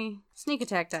my sneak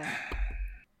attack die.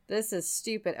 This is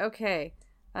stupid. Okay.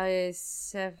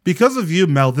 Because of you,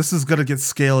 Mel, this is going to get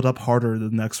scaled up harder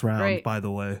the next round, by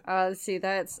the way. Let's see,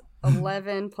 that's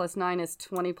 11 plus 9 is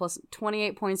 20 plus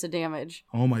 28 points of damage.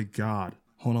 Oh my god.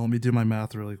 Hold on, let me do my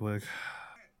math really quick.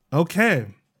 Okay.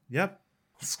 Yep.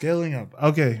 Scaling up.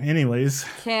 Okay, anyways.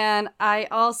 Can I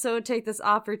also take this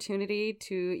opportunity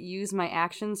to use my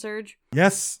action surge?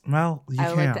 Yes, Mel, you can.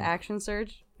 I like the action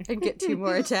surge and get 2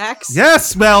 more attacks.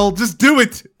 Yes, Mel, just do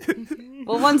it.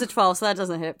 Well, one's a 12, so that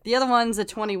doesn't hit. The other one's a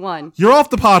 21. You're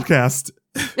off the podcast.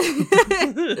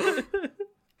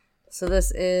 So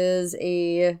this is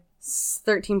a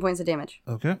 13 points of damage.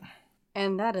 Okay.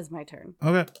 And that is my turn.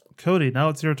 Okay, Cody, now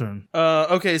it's your turn.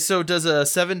 Okay, so does a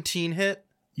 17 hit?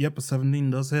 Yep, a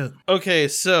 17 does hit. Okay,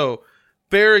 so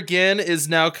Bear again is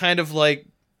now kind of like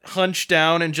hunched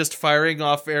down and just firing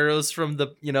off arrows from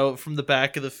the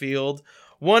back of the field.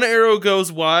 One arrow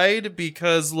goes wide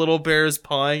because Little Bear is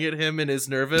pawing at him and is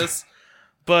nervous,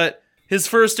 but his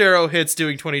first arrow hits,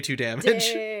 doing 22 damage.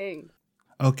 Dang.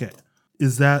 Okay.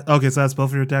 So that's both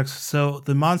of your attacks. So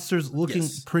the monster's looking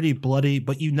pretty bloody,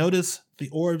 but you notice the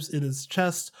orbs in his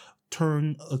chest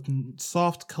turn a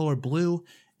soft color blue,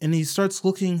 and he starts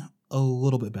looking a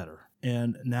little bit better.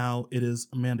 And now it is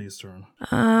Mandy's turn.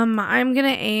 I'm gonna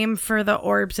aim for the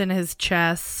orbs in his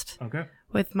chest Okay.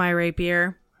 with my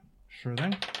rapier. Sure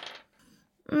thing.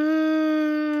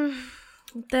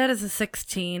 That is a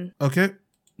 16. Okay.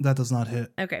 That does not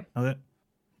hit. Okay. Okay.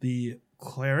 The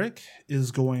cleric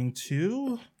is going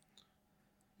to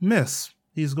miss.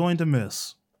 He's going to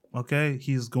miss. Okay?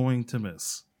 He's going to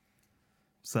miss.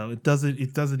 So it doesn't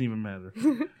even matter.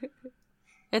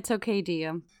 It's okay,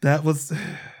 DM. That was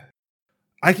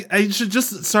I should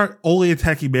just start only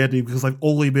attacking Mandy because I've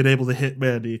only been able to hit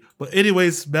Mandy. But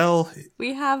anyways, Mel,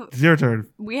 it's your turn.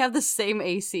 We have the same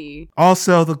AC.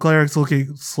 Also, the cleric's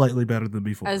looking slightly better than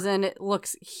before. As in, it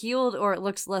looks healed or it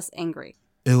looks less angry.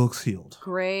 It looks healed.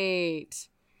 Great.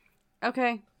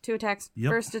 Okay, 2 attacks.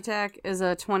 Yep. First attack is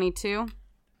a 22.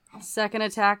 Second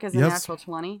attack is a natural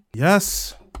 20.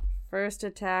 Yes. First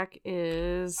attack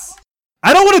is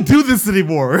I don't want to do this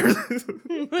anymore.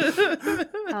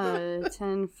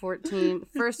 10, 14.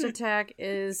 First attack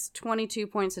is 22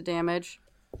 points of damage.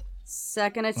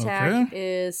 Second attack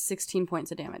is 16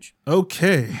 points of damage.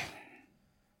 Okay.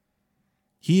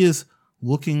 He is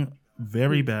looking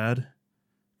very bad.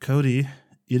 Cody,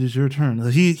 it is your turn.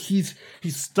 He's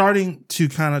starting to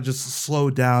kind of just slow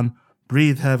down,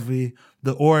 breathe heavy.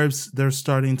 The orbs, they're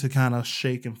starting to kind of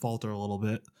shake and falter a little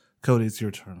bit. Cody, it's your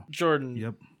turn. Jordan,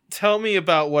 Yep. tell me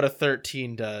about what a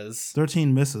 13 does.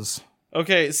 13 misses.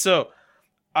 Okay, so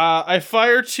I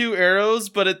fire 2 arrows,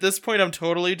 but at this point I'm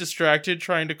totally distracted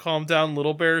trying to calm down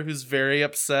Little Bear, who's very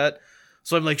upset.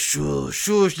 So I'm like, shush,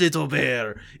 Little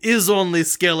Bear. Is only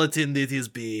skeleton that is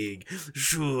big.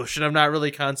 Shush. And I'm not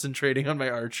really concentrating on my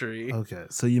archery. Okay,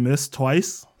 so you missed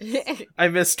twice. I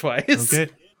missed twice.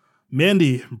 Okay.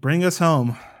 Mandy, bring us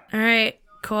home. All right,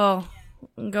 cool.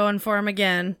 I'm going for him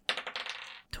again.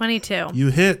 22. You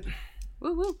hit.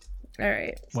 Woo woo. All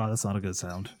right. Wow, that's not a good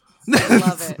sound. I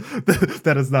love it.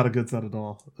 That is not a good sound at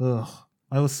all. Ugh.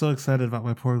 I was so excited about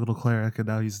my poor little cleric, and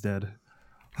now he's dead.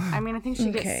 I mean, I think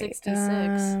she gets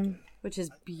 66, which is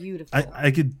beautiful.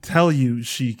 I could tell you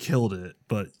she killed it,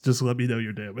 but just let me know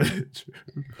your damage.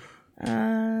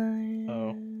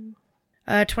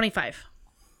 25.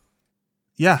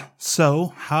 Yeah,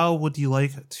 so how would you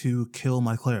like to kill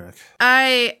my cleric?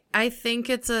 I think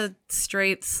it's a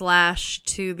straight slash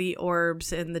to the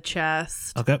orbs in the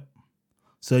chest. Okay.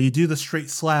 So you do the straight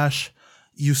slash.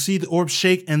 You see the orbs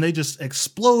shake and they just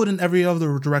explode in every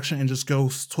other direction and just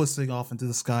go twisting off into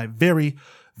the sky very,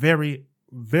 very,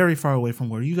 very far away from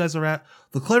where you guys are at.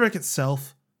 The cleric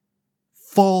itself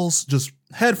falls just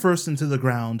headfirst into the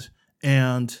ground,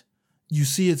 and you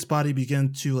see its body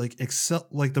begin to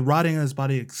the rotting of his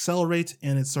body accelerate,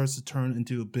 and it starts to turn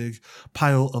into a big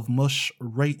pile of mush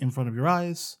right in front of your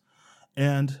eyes.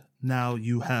 And now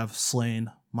you have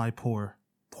slain my poor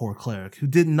cleric, who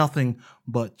did nothing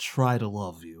but try to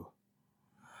love you.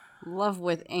 Love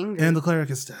with anger. And the cleric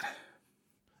is dead.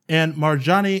 And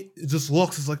Marjani just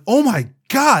looks, is like, oh my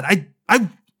god,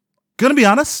 I'm gonna be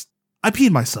honest, I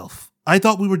peed myself. I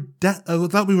thought we were dead. I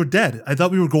thought we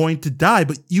were going to die,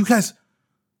 but you guys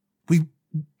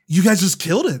just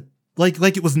killed it. Like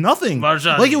it was nothing.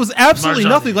 Marjani. Like it was absolutely Marjani.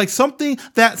 nothing. Like something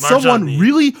that Marjani. someone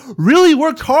really, really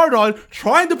worked hard on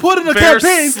trying to put in a Bear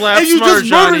campaign, slaps and you just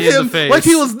Marjani murdered in the him face. like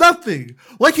he was nothing.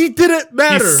 Like he didn't He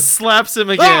matter. slaps him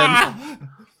again. Ah!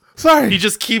 Sorry. He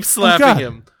just keeps God. slapping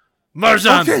him.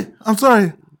 Marjan, Okay, I'm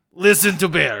sorry. listen to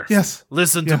Bear. Yes.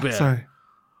 Listen to Yeah, Bear. sorry.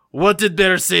 What did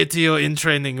Bear say to you in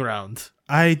training round?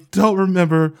 I don't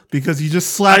remember because you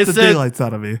just slapped the daylights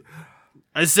out of me.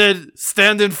 I said,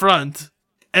 stand in front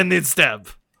and then stab.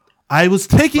 I was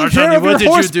taking Marjani, care of what your did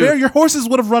you horse, do? Bear. Your horses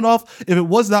would have run off if it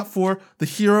was not for the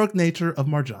heroic nature of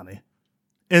Marjani.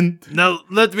 And Now,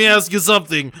 let me ask you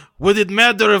something. Would it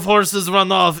matter if horses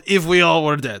run off if we all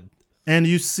were dead?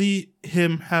 you see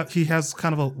him he has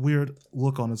kind of a weird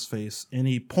look on his face, and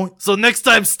he points So next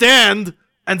time, stand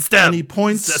and stab. and he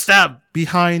points Stab.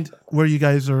 behind where you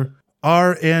guys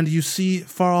are, and you see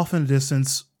far off in the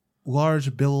distance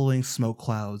large billowing smoke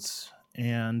clouds,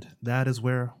 And that is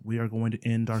where we are going to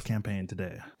end our campaign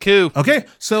today. Cool. Okay,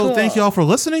 so thank you all for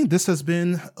listening. This has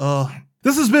been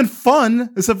fun,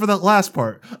 except for that last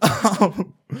part. I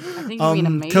think you mean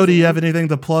amazing. Cody, you have anything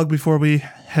to plug before we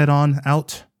head on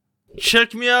out?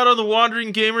 Check me out on the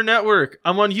Wandering Gamer Network.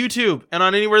 I'm on YouTube and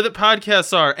on anywhere that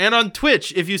podcasts are, and on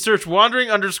Twitch if you search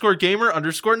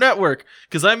Wandering_Gamer_Network,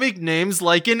 because I make names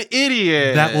like an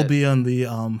idiot. That will be on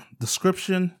the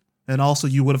description. And also,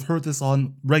 you would have heard this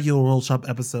on regular World Shop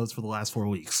episodes for the last 4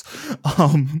 weeks.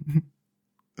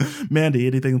 Mandy,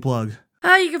 anything to plug?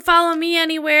 You can follow me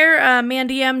anywhere,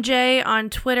 Mandy MJ on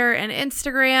Twitter and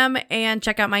Instagram, and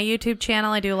check out my YouTube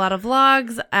channel. I do a lot of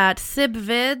vlogs at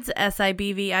Sibvids,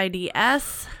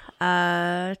 SIBVIDS.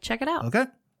 Check it out. Okay.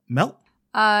 Mel?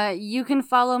 You can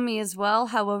follow me as well.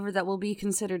 However, that will be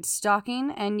considered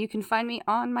stalking, and you can find me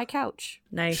on my couch.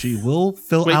 Nice. She will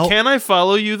fill Wait, out. can I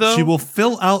follow you though? She will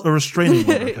fill out a restraining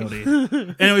order,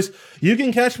 Cody. Anyways, you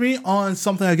can catch me on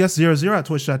something, I guess, 00 at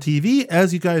twitch.tv.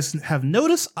 As you guys have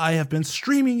noticed, I have been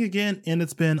streaming again, and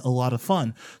it's been a lot of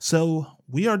fun. So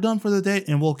we are done for the day,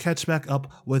 and we'll catch back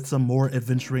up with some more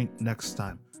adventuring next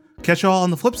time. Catch y'all on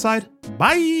the flip side.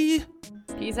 Bye!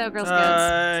 Peace out, Girl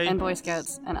Scouts and Boy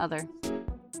Scouts and other.